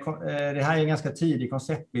med det här är en ganska tidig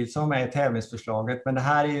konceptbild som är i tävlingsförslaget, men det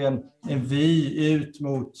här är ju en vy ut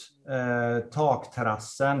mot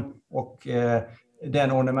takterrassen och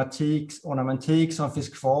den ornamentik som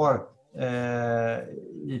finns kvar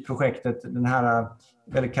i projektet, den här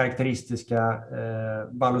väldigt karaktäristiska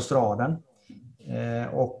balustraden.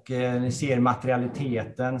 Och ni ser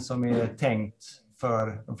materialiteten som är tänkt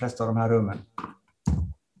för de flesta av de här rummen.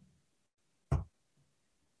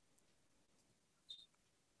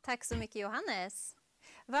 Tack så mycket Johannes.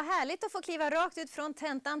 Vad härligt att få kliva rakt ut från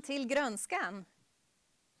tentan till grönskan.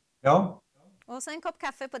 Ja. Och sen en kopp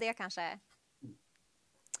kaffe på det kanske.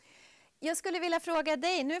 Jag skulle vilja fråga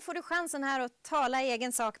dig, nu får du chansen här att tala i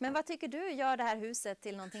egen sak, men vad tycker du gör det här huset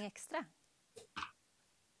till någonting extra?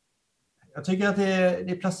 Jag tycker att det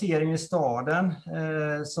är placeringen i staden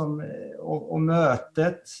och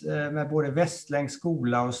mötet med både Västlängs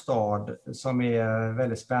skola och stad som är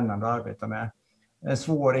väldigt spännande att arbeta med. En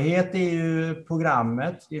svårighet är ju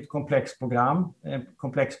programmet, det är ett komplext program, en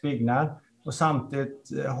komplex byggnad, och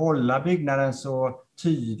samtidigt hålla byggnaden så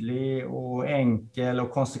tydlig och enkel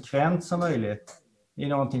och konsekvent som möjligt. Det är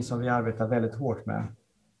någonting som vi arbetar väldigt hårt med.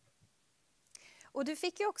 Och du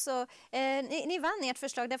fick ju också, ni vann ert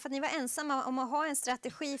förslag därför att ni var ensamma om att ha en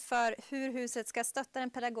strategi för hur huset ska stötta den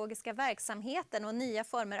pedagogiska verksamheten och nya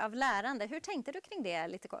former av lärande. Hur tänkte du kring det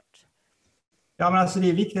lite kort? Ja, men alltså det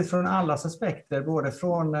är viktigt från allas aspekter, både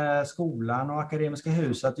från skolan och Akademiska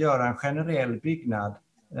hus, att göra en generell byggnad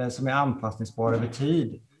som är anpassningsbar över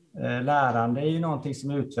tid. Lärande är ju någonting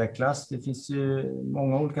som utvecklas. Det finns ju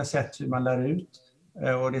många olika sätt hur man lär ut.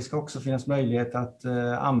 Och det ska också finnas möjlighet att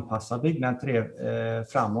anpassa byggnaden till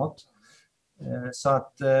det framåt. Så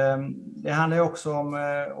att det handlar ju också om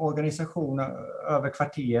organisation över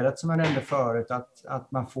kvarteret som jag nämnde förut.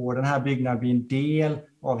 Att man får den här byggnaden bli en del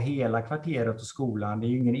av hela kvarteret och skolan. Det är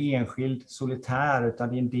ju ingen enskild solitär utan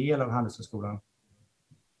det är en del av Handelshögskolan.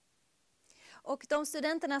 Och de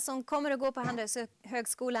studenterna som kommer att gå på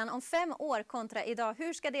Handelshögskolan om 5 år kontra idag,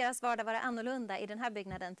 hur ska deras vardag vara annorlunda i den här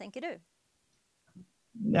byggnaden, tänker du?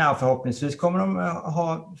 Ja, förhoppningsvis kommer de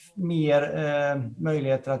ha mer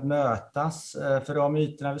möjligheter att mötas. För de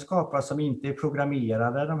ytorna vi skapar som inte är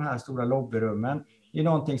programmerade, de här stora lobbyrummen, är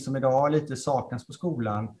någonting som idag lite saknas på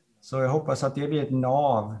skolan. Så jag hoppas att det blir ett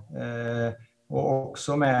nav. Och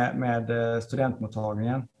också med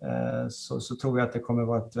studentmottagningen så tror jag att det kommer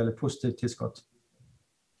vara ett väldigt positivt tillskott.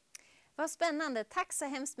 Vad spännande. Tack så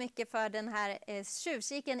hemskt mycket för den här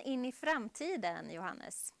tjuvkiken in i framtiden,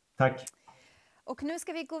 Johannes. Tack. Och nu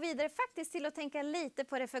ska vi gå vidare faktiskt till att tänka lite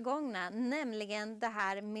på det förgångna, nämligen det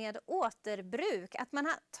här med återbruk. Att man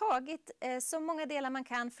har tagit så många delar man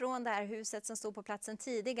kan från det här huset som stod på platsen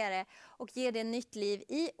tidigare och ger det nytt liv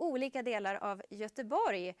i olika delar av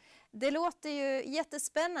Göteborg. Det låter ju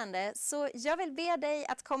jättespännande, så jag vill be dig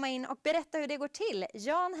att komma in och berätta hur det går till.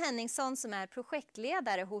 Jan Henningsson som är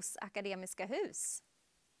projektledare hos Akademiska Hus.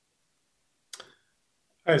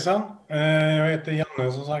 Hejsan, jag heter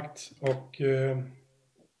Janne som sagt och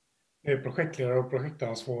är projektledare och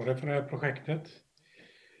projektansvarig för det här projektet.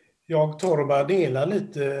 Jag tar och bara dela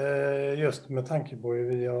lite just med tanke på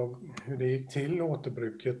hur det gick till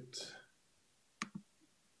återbruket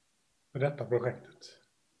för detta projektet.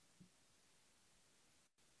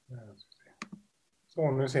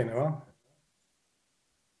 Så nu ser ni, va?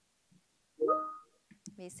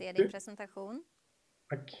 Vi ser din presentation.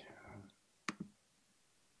 Tack.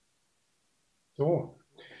 Så.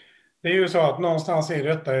 Det är ju så att någonstans är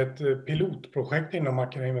detta ett pilotprojekt inom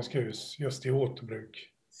Akademiska Hus just i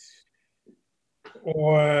återbruk.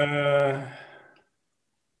 Och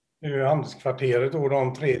nu är Handelskvarteret och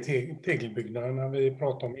de 3 tegelbyggnaderna vi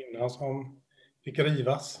pratade om innan som fick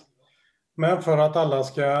rivas. Men för att alla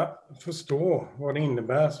ska förstå vad det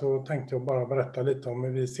innebär så tänkte jag bara berätta lite om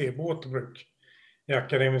hur vi ser på återbruk i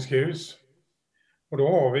Akademiska Hus. Och då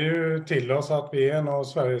har vi ju till oss att vi är en av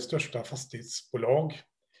Sveriges största fastighetsbolag.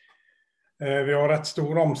 Vi har rätt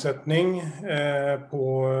stor omsättning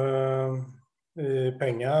på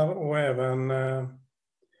pengar och även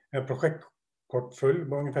en projektportfölj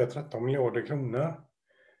på ungefär 13 miljarder kronor.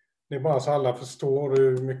 Det är bara så alla förstår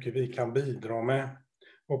hur mycket vi kan bidra med.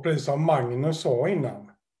 Och precis som Magnus sa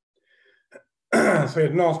innan så är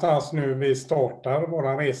det någonstans nu vi startar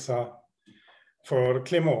vår resa för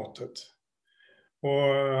klimatet.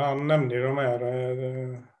 Och han nämnde ju de här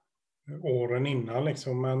åren innan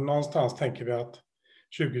liksom, men någonstans tänker vi att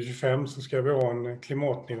 2025 så ska vi ha en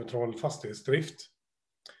klimatneutral fastighetsdrift.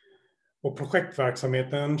 Och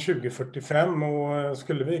projektverksamheten 2045, och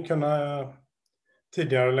skulle vi kunna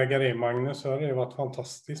tidigare lägga det, Magnus, så hade det varit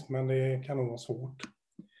fantastiskt, men det kan nog vara svårt.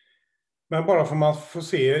 Men bara för att man får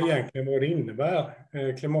se egentligen vad det innebär,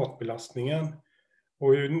 klimatbelastningen,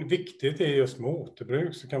 och hur viktigt det är just med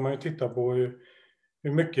återbruk, så kan man ju titta på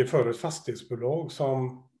hur mycket för ett fastighetsbolag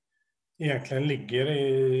som egentligen ligger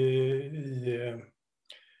i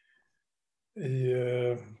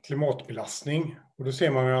klimatbelastning. Och då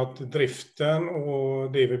ser man ju att driften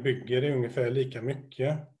och det vi bygger är ungefär lika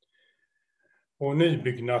mycket. Och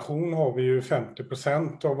nybyggnation har vi ju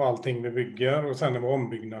 50% av allting vi bygger, och sen är det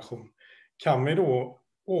ombyggnation. Kan vi då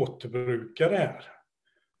återbruka det här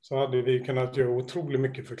så hade vi kunnat göra otroligt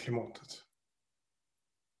mycket för klimatet.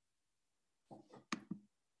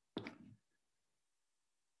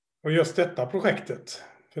 Och just detta projektet,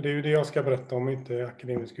 för det är ju det jag ska berätta om, inte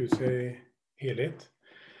Akademiska Hus i helhet,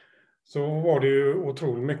 så var det ju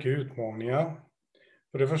otroligt mycket utmaningar.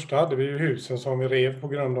 För det första hade vi ju husen som vi rev på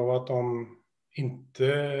grund av att de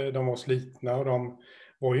var slitna och de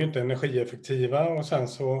var ju inte energieffektiva, och sen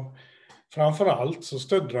så framförallt så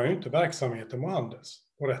stödde de ju inte verksamheten på Handels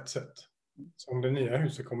på rätt sätt som det nya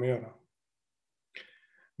huset kommer att göra.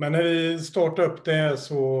 Men när vi startade upp det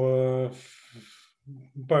så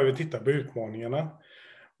började vi titta på utmaningarna.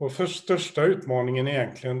 Och för största utmaningen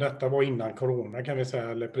egentligen, detta var innan corona kan vi säga,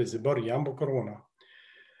 eller precis i början på corona.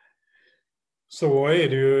 Så är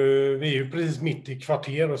det ju, vi är ju precis mitt i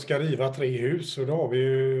kvarter och ska riva 3 hus, och då har vi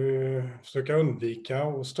ju försöka undvika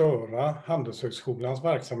och störa Handelshögskolans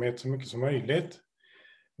verksamhet så mycket som möjligt.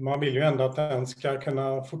 Man vill ju ändå att den ska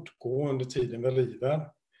kunna fortgå under tiden vi river.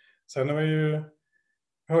 Sen har vi ju,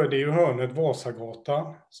 det är ju hörnet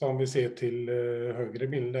Vasagatan som vi ser till högre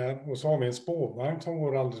bild där, och så har vi en spårvagn som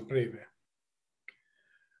går alldeles bredvid.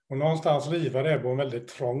 Och någonstans riva det på en väldigt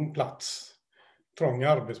trång plats. Trång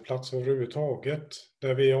arbetsplats överhuvudtaget,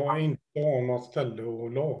 där vi inte har något ställe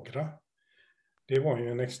att lagra. Det var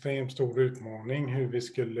ju en extremt stor utmaning hur vi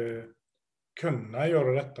skulle kunna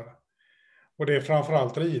göra detta. Och det är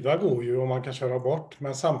framförallt riva går ju om man kan köra bort,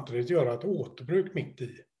 men samtidigt göra ett återbruk mitt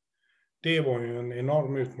i. Det var ju en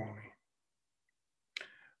enorm utmaning.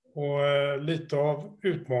 Och lite av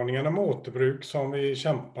utmaningarna med återbruk som vi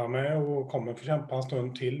kämpar med och kommer att kämpa en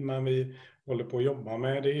stund till, men vi håller på att jobba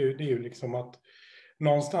med, det är ju liksom att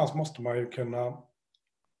någonstans måste man ju kunna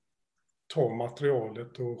ta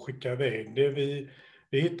materialet och skicka iväg det. Vi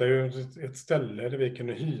hittade ju ett ställe där vi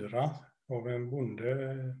kunde hyra av en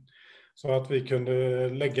bonde så att vi kunde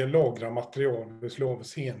lagra material vi skulle av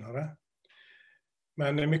senare.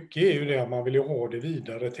 Men mycket är ju det att man vill ju ha det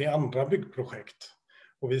vidare till andra byggprojekt.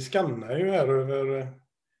 Och vi skannar ju här över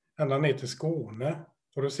ända ner till Skåne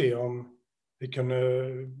för att se om vi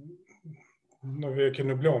kunde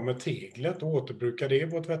bli av med teglet och återbruka det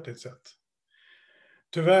på ett vettigt sätt.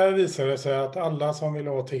 Tyvärr visar det sig att alla som vill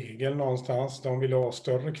ha tegel någonstans, de vill ha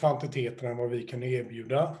större kvantiteter än vad vi kan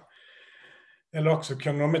erbjuda. Eller också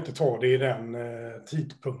kunde de inte ta det i den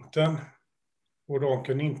tidpunkten. Och de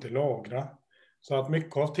kunde inte lagra. Så att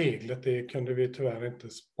mycket av teglet det kunde vi tyvärr inte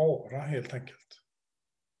spara helt enkelt.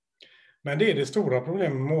 Men det är det stora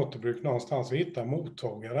problemet med återbruk någonstans, att hitta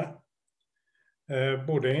mottagare.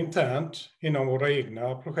 Både internt inom våra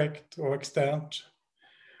egna projekt och externt.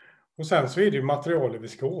 Och sen så är det ju materialet vi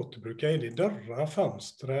ska återbruka. Är det dörrar,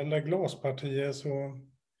 fönster eller glaspartier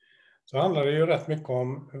så handlar det ju rätt mycket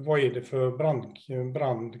om vad är det för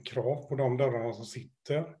brandkrav på de dörrarna som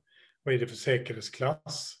sitter. Vad är det för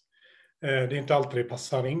säkerhetsklass? Det är inte alltid det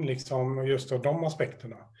passar in liksom just av de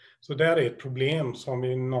aspekterna. Så där är ett problem som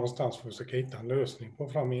vi någonstans får försöka hitta en lösning på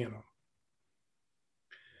framigenom.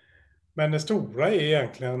 Men det stora är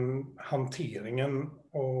egentligen hanteringen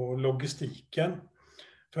och logistiken.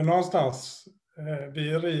 För någonstans,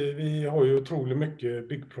 vi har ju otroligt mycket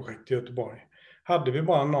byggprojekt i Göteborg. Hade vi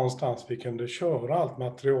bara någonstans vi kunde köra allt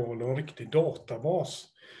material och en riktig databas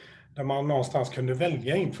där man någonstans kunde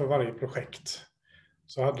välja inför varje projekt,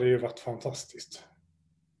 så hade det ju varit fantastiskt.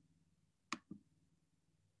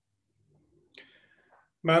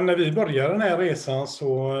 Men när vi började den här resan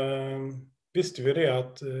så visste vi det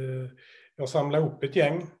att jag samlade ihop ett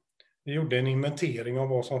gäng. Vi gjorde en inventering av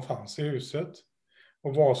vad som fanns i huset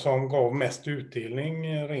och vad som gav mest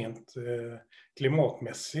utdelning rent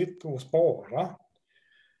klimatmässigt och spara.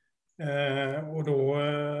 Och då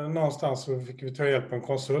någonstans så fick vi ta hjälp av en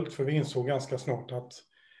konsult, för vi insåg ganska snart att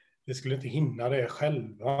vi skulle inte hinna det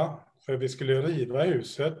själva. För vi skulle riva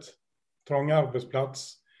huset, trång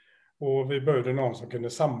arbetsplats, och vi behövde någon som kunde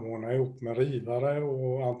samordna ihop med rivare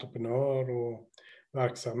och entreprenör och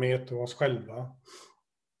verksamhet och oss själva.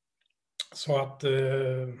 Så att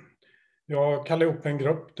jag kallade ihop en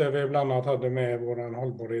grupp där vi bland annat hade med vår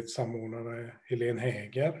hållbarhetssamordnare Helene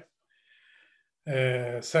Häger.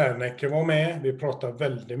 Särnäcke var med. Vi pratade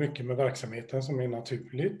väldigt mycket med verksamheten som är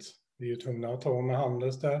naturligt. Vi är ju tvungna att ta med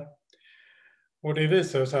Handels där. Och det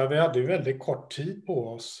visade sig att vi hade ju väldigt kort tid på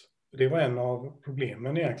oss. Det var en av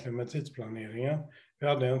problemen egentligen med tidsplaneringen. Vi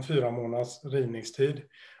hade en 4 månaders rivningstid.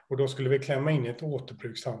 Och då skulle vi klämma in ett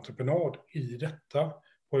återbruksentreprenad i detta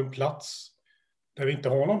på en plats där vi inte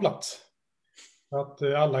har någon plats. Så att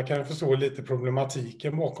alla kan förstå lite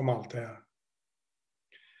problematiken bakom allt det här.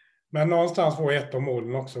 Men någonstans var ett av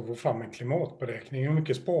målen också att få fram en klimatberäkning. Hur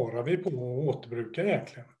mycket sparar vi på att återbruka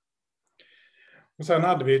egentligen? Och sen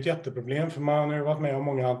hade vi ett jätteproblem, för man har ju varit med om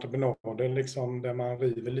många entreprenader liksom, där man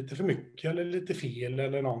river lite för mycket eller lite fel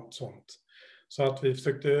eller något sånt. Så att vi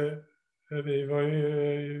var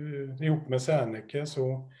ju ihop med Särnäcke,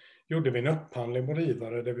 så gjorde vi en upphandling på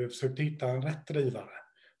rivare där vi försökte hitta en rätt rivare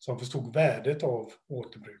som förstod värdet av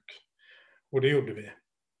återbruk. Och det gjorde vi.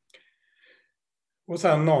 Och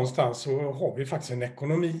sen någonstans så har vi faktiskt en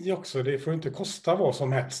ekonomi också. Det får inte kosta vad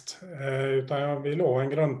som helst. Utan vi la en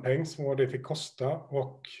grundpeng som vad det fick kosta.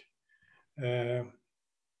 Och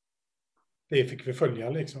det fick vi följa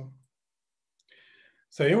liksom.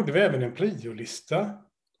 Sen gjorde vi även en priolista.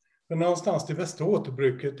 För någonstans det bästa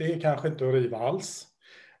återbruket det är kanske inte att riva alls.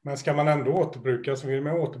 Men ska man ändå återbruka så vill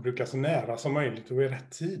man återbruka så nära som möjligt och i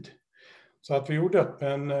rätt tid. Så att vi gjorde upp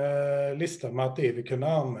en lista med att det vi kunde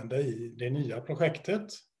använda i det nya projektet.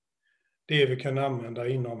 Det vi kunde använda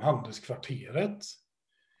inom handelskvarteret.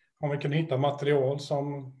 Om vi kunde hitta material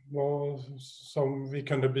som vi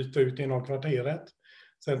kunde byta ut inom kvarteret.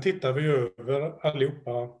 Sen tittar vi över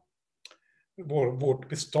allihopa vårt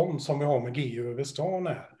bestånd som vi har med GU över stan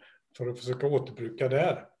här. För att försöka återbruka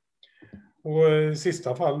där. Och i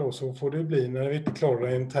sista fall då så får det bli när vi inte klarar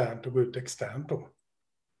det internt och gå ut externt då.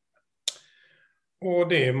 Och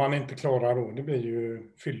det man inte klarar då, det blir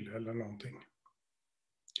ju fyll eller någonting.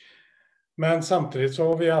 Men samtidigt så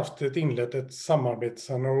har vi inlett ett samarbete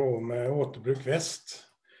sedan några år med Återbruk Väst.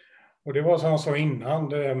 Och det var som jag sa innan,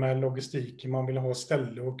 det där med logistiken, man vill ha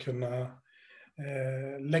ställe och kunna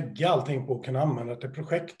lägga allting på och kunna använda till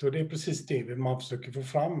projekt. Och det är precis det man försöker få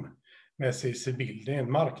fram med CC-bild, det är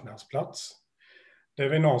en marknadsplats. Där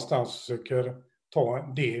vi någonstans försöker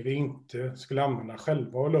ta det vi inte skulle använda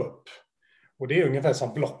själva och hålla upp. Och det är ungefär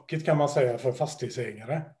som blocket kan man säga för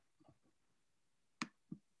fastighetsägare.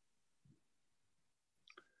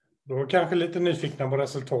 Då är kanske lite nyfikna på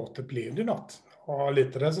resultatet. Blev det något? Ja,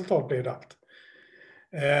 lite resultat blev det allt.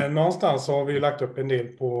 Någonstans har vi lagt upp en del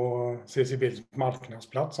på CCBs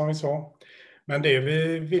marknadsplats som vi sa. Men det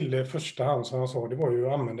vi ville första hand som jag sa, det var ju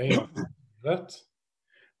att använda innehållet.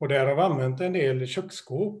 Och där har vi använt en del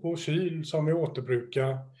köksskåp och kyl som vi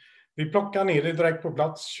återbrukar. Vi plockar ner det direkt på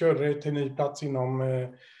plats, kör det till ny plats inom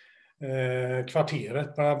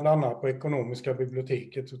kvarteret, bland annat på Ekonomiska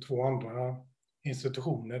biblioteket och 2 andra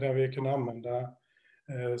institutioner där vi kunde använda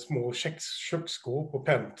små köksskåp och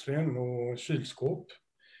pentryn och kylskåp.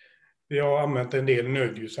 Vi har använt en del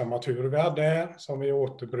nödljusarmaturer vi hade här som vi har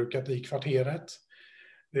återbrukat i kvarteret.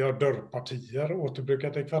 Vi har dörrpartier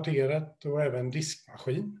återbrukat i kvarteret och även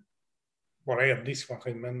diskmaskin. Bara en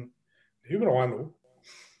diskmaskin, men det är ju bra ändå.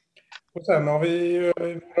 Och sen har vi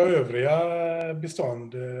våra övriga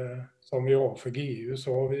bestånd som vi har för GU,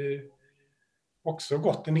 så har vi också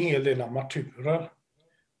gått en hel del armaturer.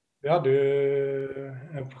 Vi hade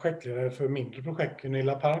en projektledare för mindre projekt,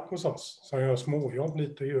 Gunilla Park hos oss, som gör småjobb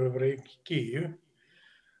lite över i GU.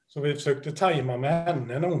 Så vi försökte tajma med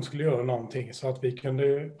henne när hon skulle göra någonting så att vi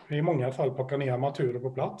kunde i många fall plocka ner armaturer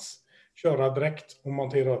på plats, köra direkt och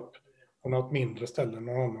montera upp på något mindre ställe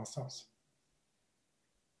någon annanstans.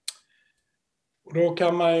 Och då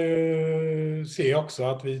kan man ju se också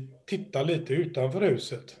att vi tittar lite utanför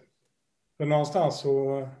huset. För någonstans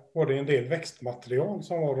så var det en del växtmaterial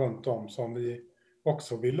som var runt om som vi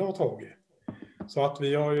också ville ha tag i. Så att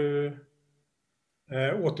vi har ju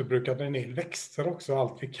återbrukat en del växter också,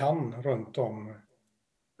 allt vi kan runt om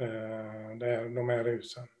de här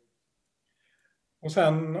husen. Och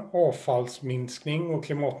sen avfallsminskning och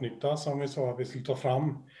klimatnytta som vi sa att vi skulle ta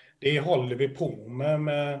fram. Det håller vi på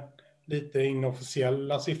med lite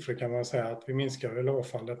inofficiella siffror kan man säga, att vi minskar väl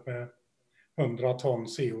avfallet med 100 ton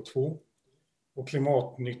CO2. Och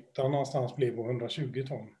klimatnyttan någonstans blir på 120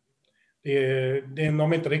 ton. De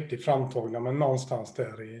är inte riktigt framtagna, men någonstans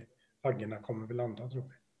där i taggorna kommer vi landa, tror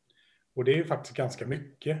vi. Och det är ju faktiskt ganska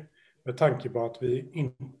mycket med tanke på att vi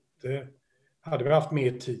inte... Hade vi haft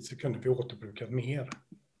mer tid så kunde vi återbruka mer.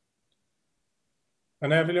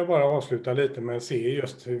 Men här vill jag bara avsluta lite med att se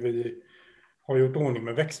just hur vi har gjort ordning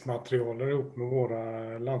med växtmaterial ihop med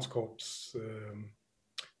våra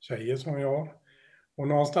landskapstjejer som vi har. Och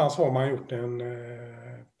någonstans har man gjort en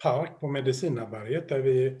park på Medicinarberget där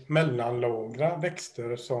vi mellanlagrar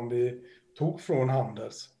växter som vi tog från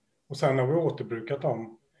Handels. Och sen har vi återbrukat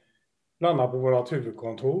dem bland annat på vårt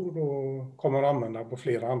huvudkontor och kommer att använda på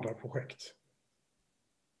flera andra projekt.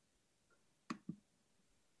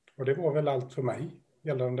 Och det var väl allt för mig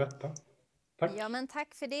gällande detta. Tack. Ja, men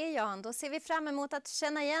tack för det, Jan. Då ser vi fram emot att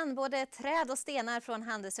känna igen både träd och stenar från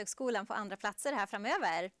Handelshögskolan på andra platser här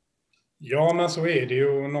framöver. Ja, men så är det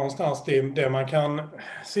ju någonstans det man kan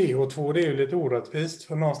CO2, det är ju lite orättvist,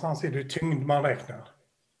 för någonstans är det ju tyngd man räknar.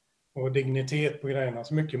 Och dignitet på grejerna,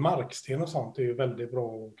 så mycket marksten och sånt är ju väldigt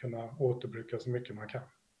bra att kunna återbruka så mycket man kan.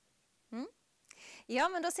 Mm. Ja,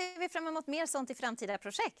 men då ser vi fram emot mer sånt i framtida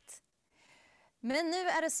projekt. Men nu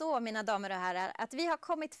är det så, mina damer och herrar, att vi har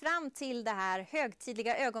kommit fram till det här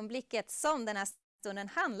högtidliga ögonblicket som den här stunden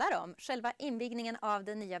handlar om, själva invigningen av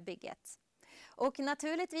det nya bygget. Och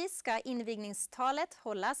naturligtvis ska invigningstalet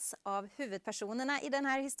hållas av huvudpersonerna i den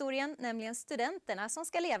här historien, nämligen studenterna som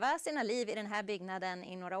ska leva sina liv i den här byggnaden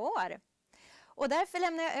i några år. Och därför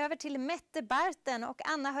lämnar jag över till Mette Barten och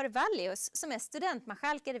Anna Hörvalius som är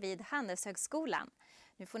studentmarskalker vid Handelshögskolan.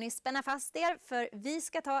 Nu får ni spänna fast er, för vi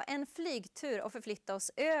ska ta en flygtur och förflytta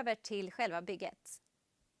oss över till själva bygget.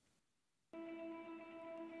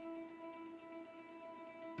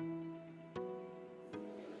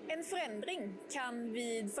 En förändring kan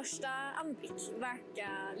vid första anblick verka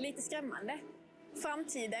lite skrämmande.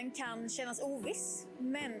 Framtiden kan kännas oviss,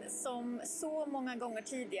 men som så många gånger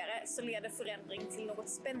tidigare så leder förändring till något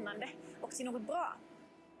spännande och till något bra.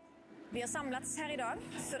 Vi har samlats här idag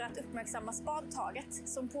för att uppmärksamma spadtaget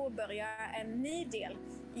som påbörjar en ny del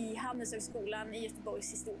i Handelshögskolan i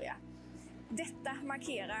Göteborgs historia. Detta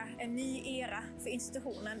markerar en ny era för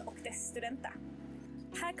institutionen och dess studenter.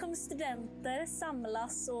 Här kommer studenter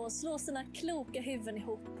samlas och slå sina kloka huvuden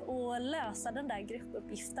ihop och lösa den där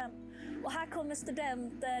gruppuppgiften. Och här kommer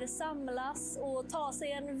studenter samlas och ta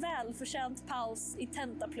sig en välförtjänt paus i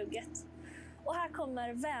tentaplugget. Och här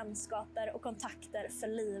kommer vänskaper och kontakter för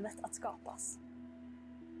livet att skapas.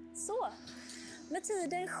 Så, med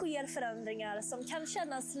tiden sker förändringar som kan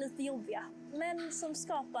kännas lite jobbiga, men som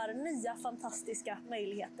skapar nya fantastiska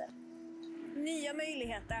möjligheter. Nya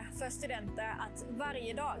möjligheter för studenter att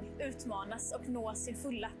varje dag utmanas och nå sin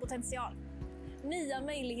fulla potential. Nya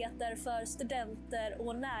möjligheter för studenter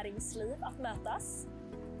och näringsliv att mötas.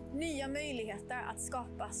 Nya möjligheter att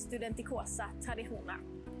skapa studentikosa traditioner.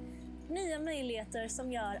 Nya möjligheter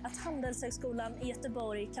som gör att Handelshögskolan i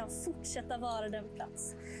Göteborg kan fortsätta vara den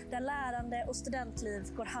plats där lärande och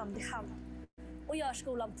studentliv går hand i hand och gör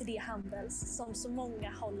skolan till det Handels som så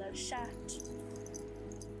många håller kärt.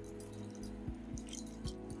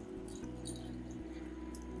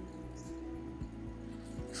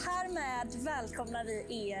 Härmed välkomnar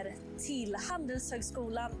vi er till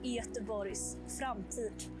Handelshögskolan i Göteborgs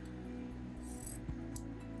framtid.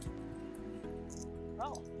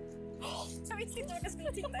 Bra. Jag visste inte vad jag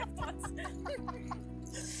skulle titta efteråt.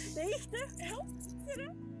 Det gick det. Ja, ser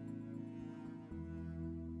du?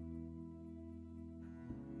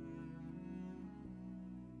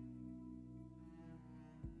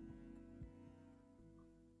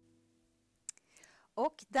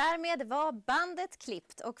 Och därmed var bandet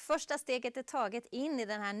klippt och första steget är taget in i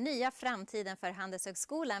den här nya framtiden för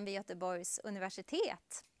Handelshögskolan vid Göteborgs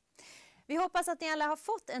universitet. Vi hoppas att ni alla har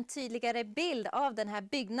fått en tydligare bild av den här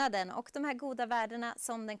byggnaden och de här goda värdena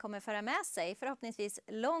som den kommer föra med sig, förhoppningsvis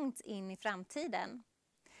långt in i framtiden.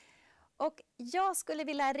 Och jag skulle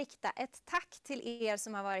vilja rikta ett tack till er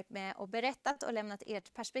som har varit med och berättat och lämnat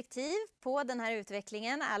ert perspektiv på den här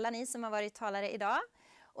utvecklingen, alla ni som har varit talare idag.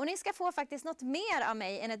 Och ni ska få faktiskt något mer av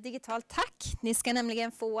mig än ett digitalt tack. Ni ska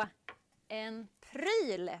nämligen få en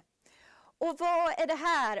pryl. Och vad är det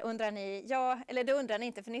här, undrar ni? Ja, eller det undrar ni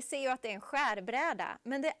inte, för ni ser ju att det är en skärbräda.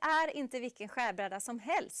 Men det är inte vilken skärbräda som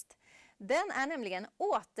helst. Den är nämligen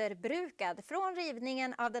återbrukad från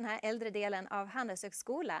rivningen av den här äldre delen av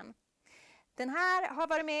Handelshögskolan. Den här har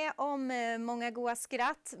varit med om många goda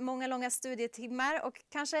skratt, många långa studietimmar och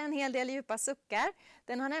kanske en hel del djupa suckar.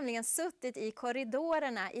 Den har nämligen suttit i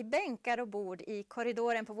korridorerna, i bänkar och bord i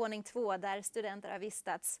korridoren på våning 2 där studenter har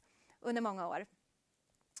vistats under många år.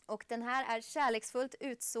 Och den här är kärleksfullt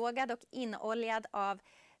utsågad och inoljad av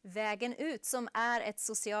Vägen ut som är ett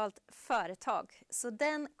socialt företag. Så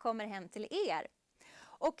den kommer hem till er.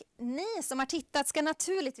 Och ni som har tittat ska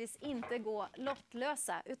naturligtvis inte gå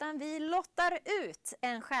lottlösa utan vi lottar ut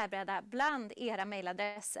en skärbräda bland era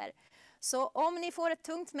mejladresser. Så om ni får ett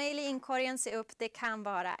tungt mejl i inkorgen, se upp, det kan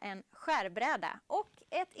vara en skärbräda och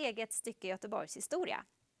ett eget stycke Göteborgs historia.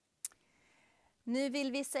 Nu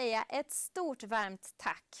vill vi säga ett stort varmt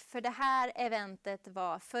tack för det här eventet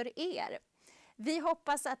var för er. Vi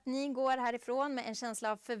hoppas att ni går härifrån med en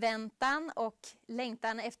känsla av förväntan och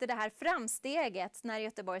längtan efter det här framsteget när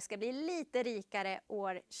Göteborg ska bli lite rikare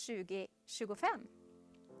år 2025.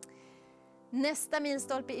 Nästa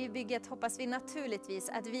milstolpe i bygget hoppas vi naturligtvis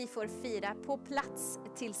att vi får fira på plats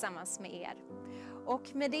tillsammans med er.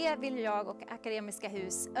 Och med det vill jag och Akademiska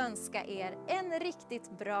Hus önska er en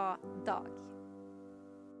riktigt bra dag.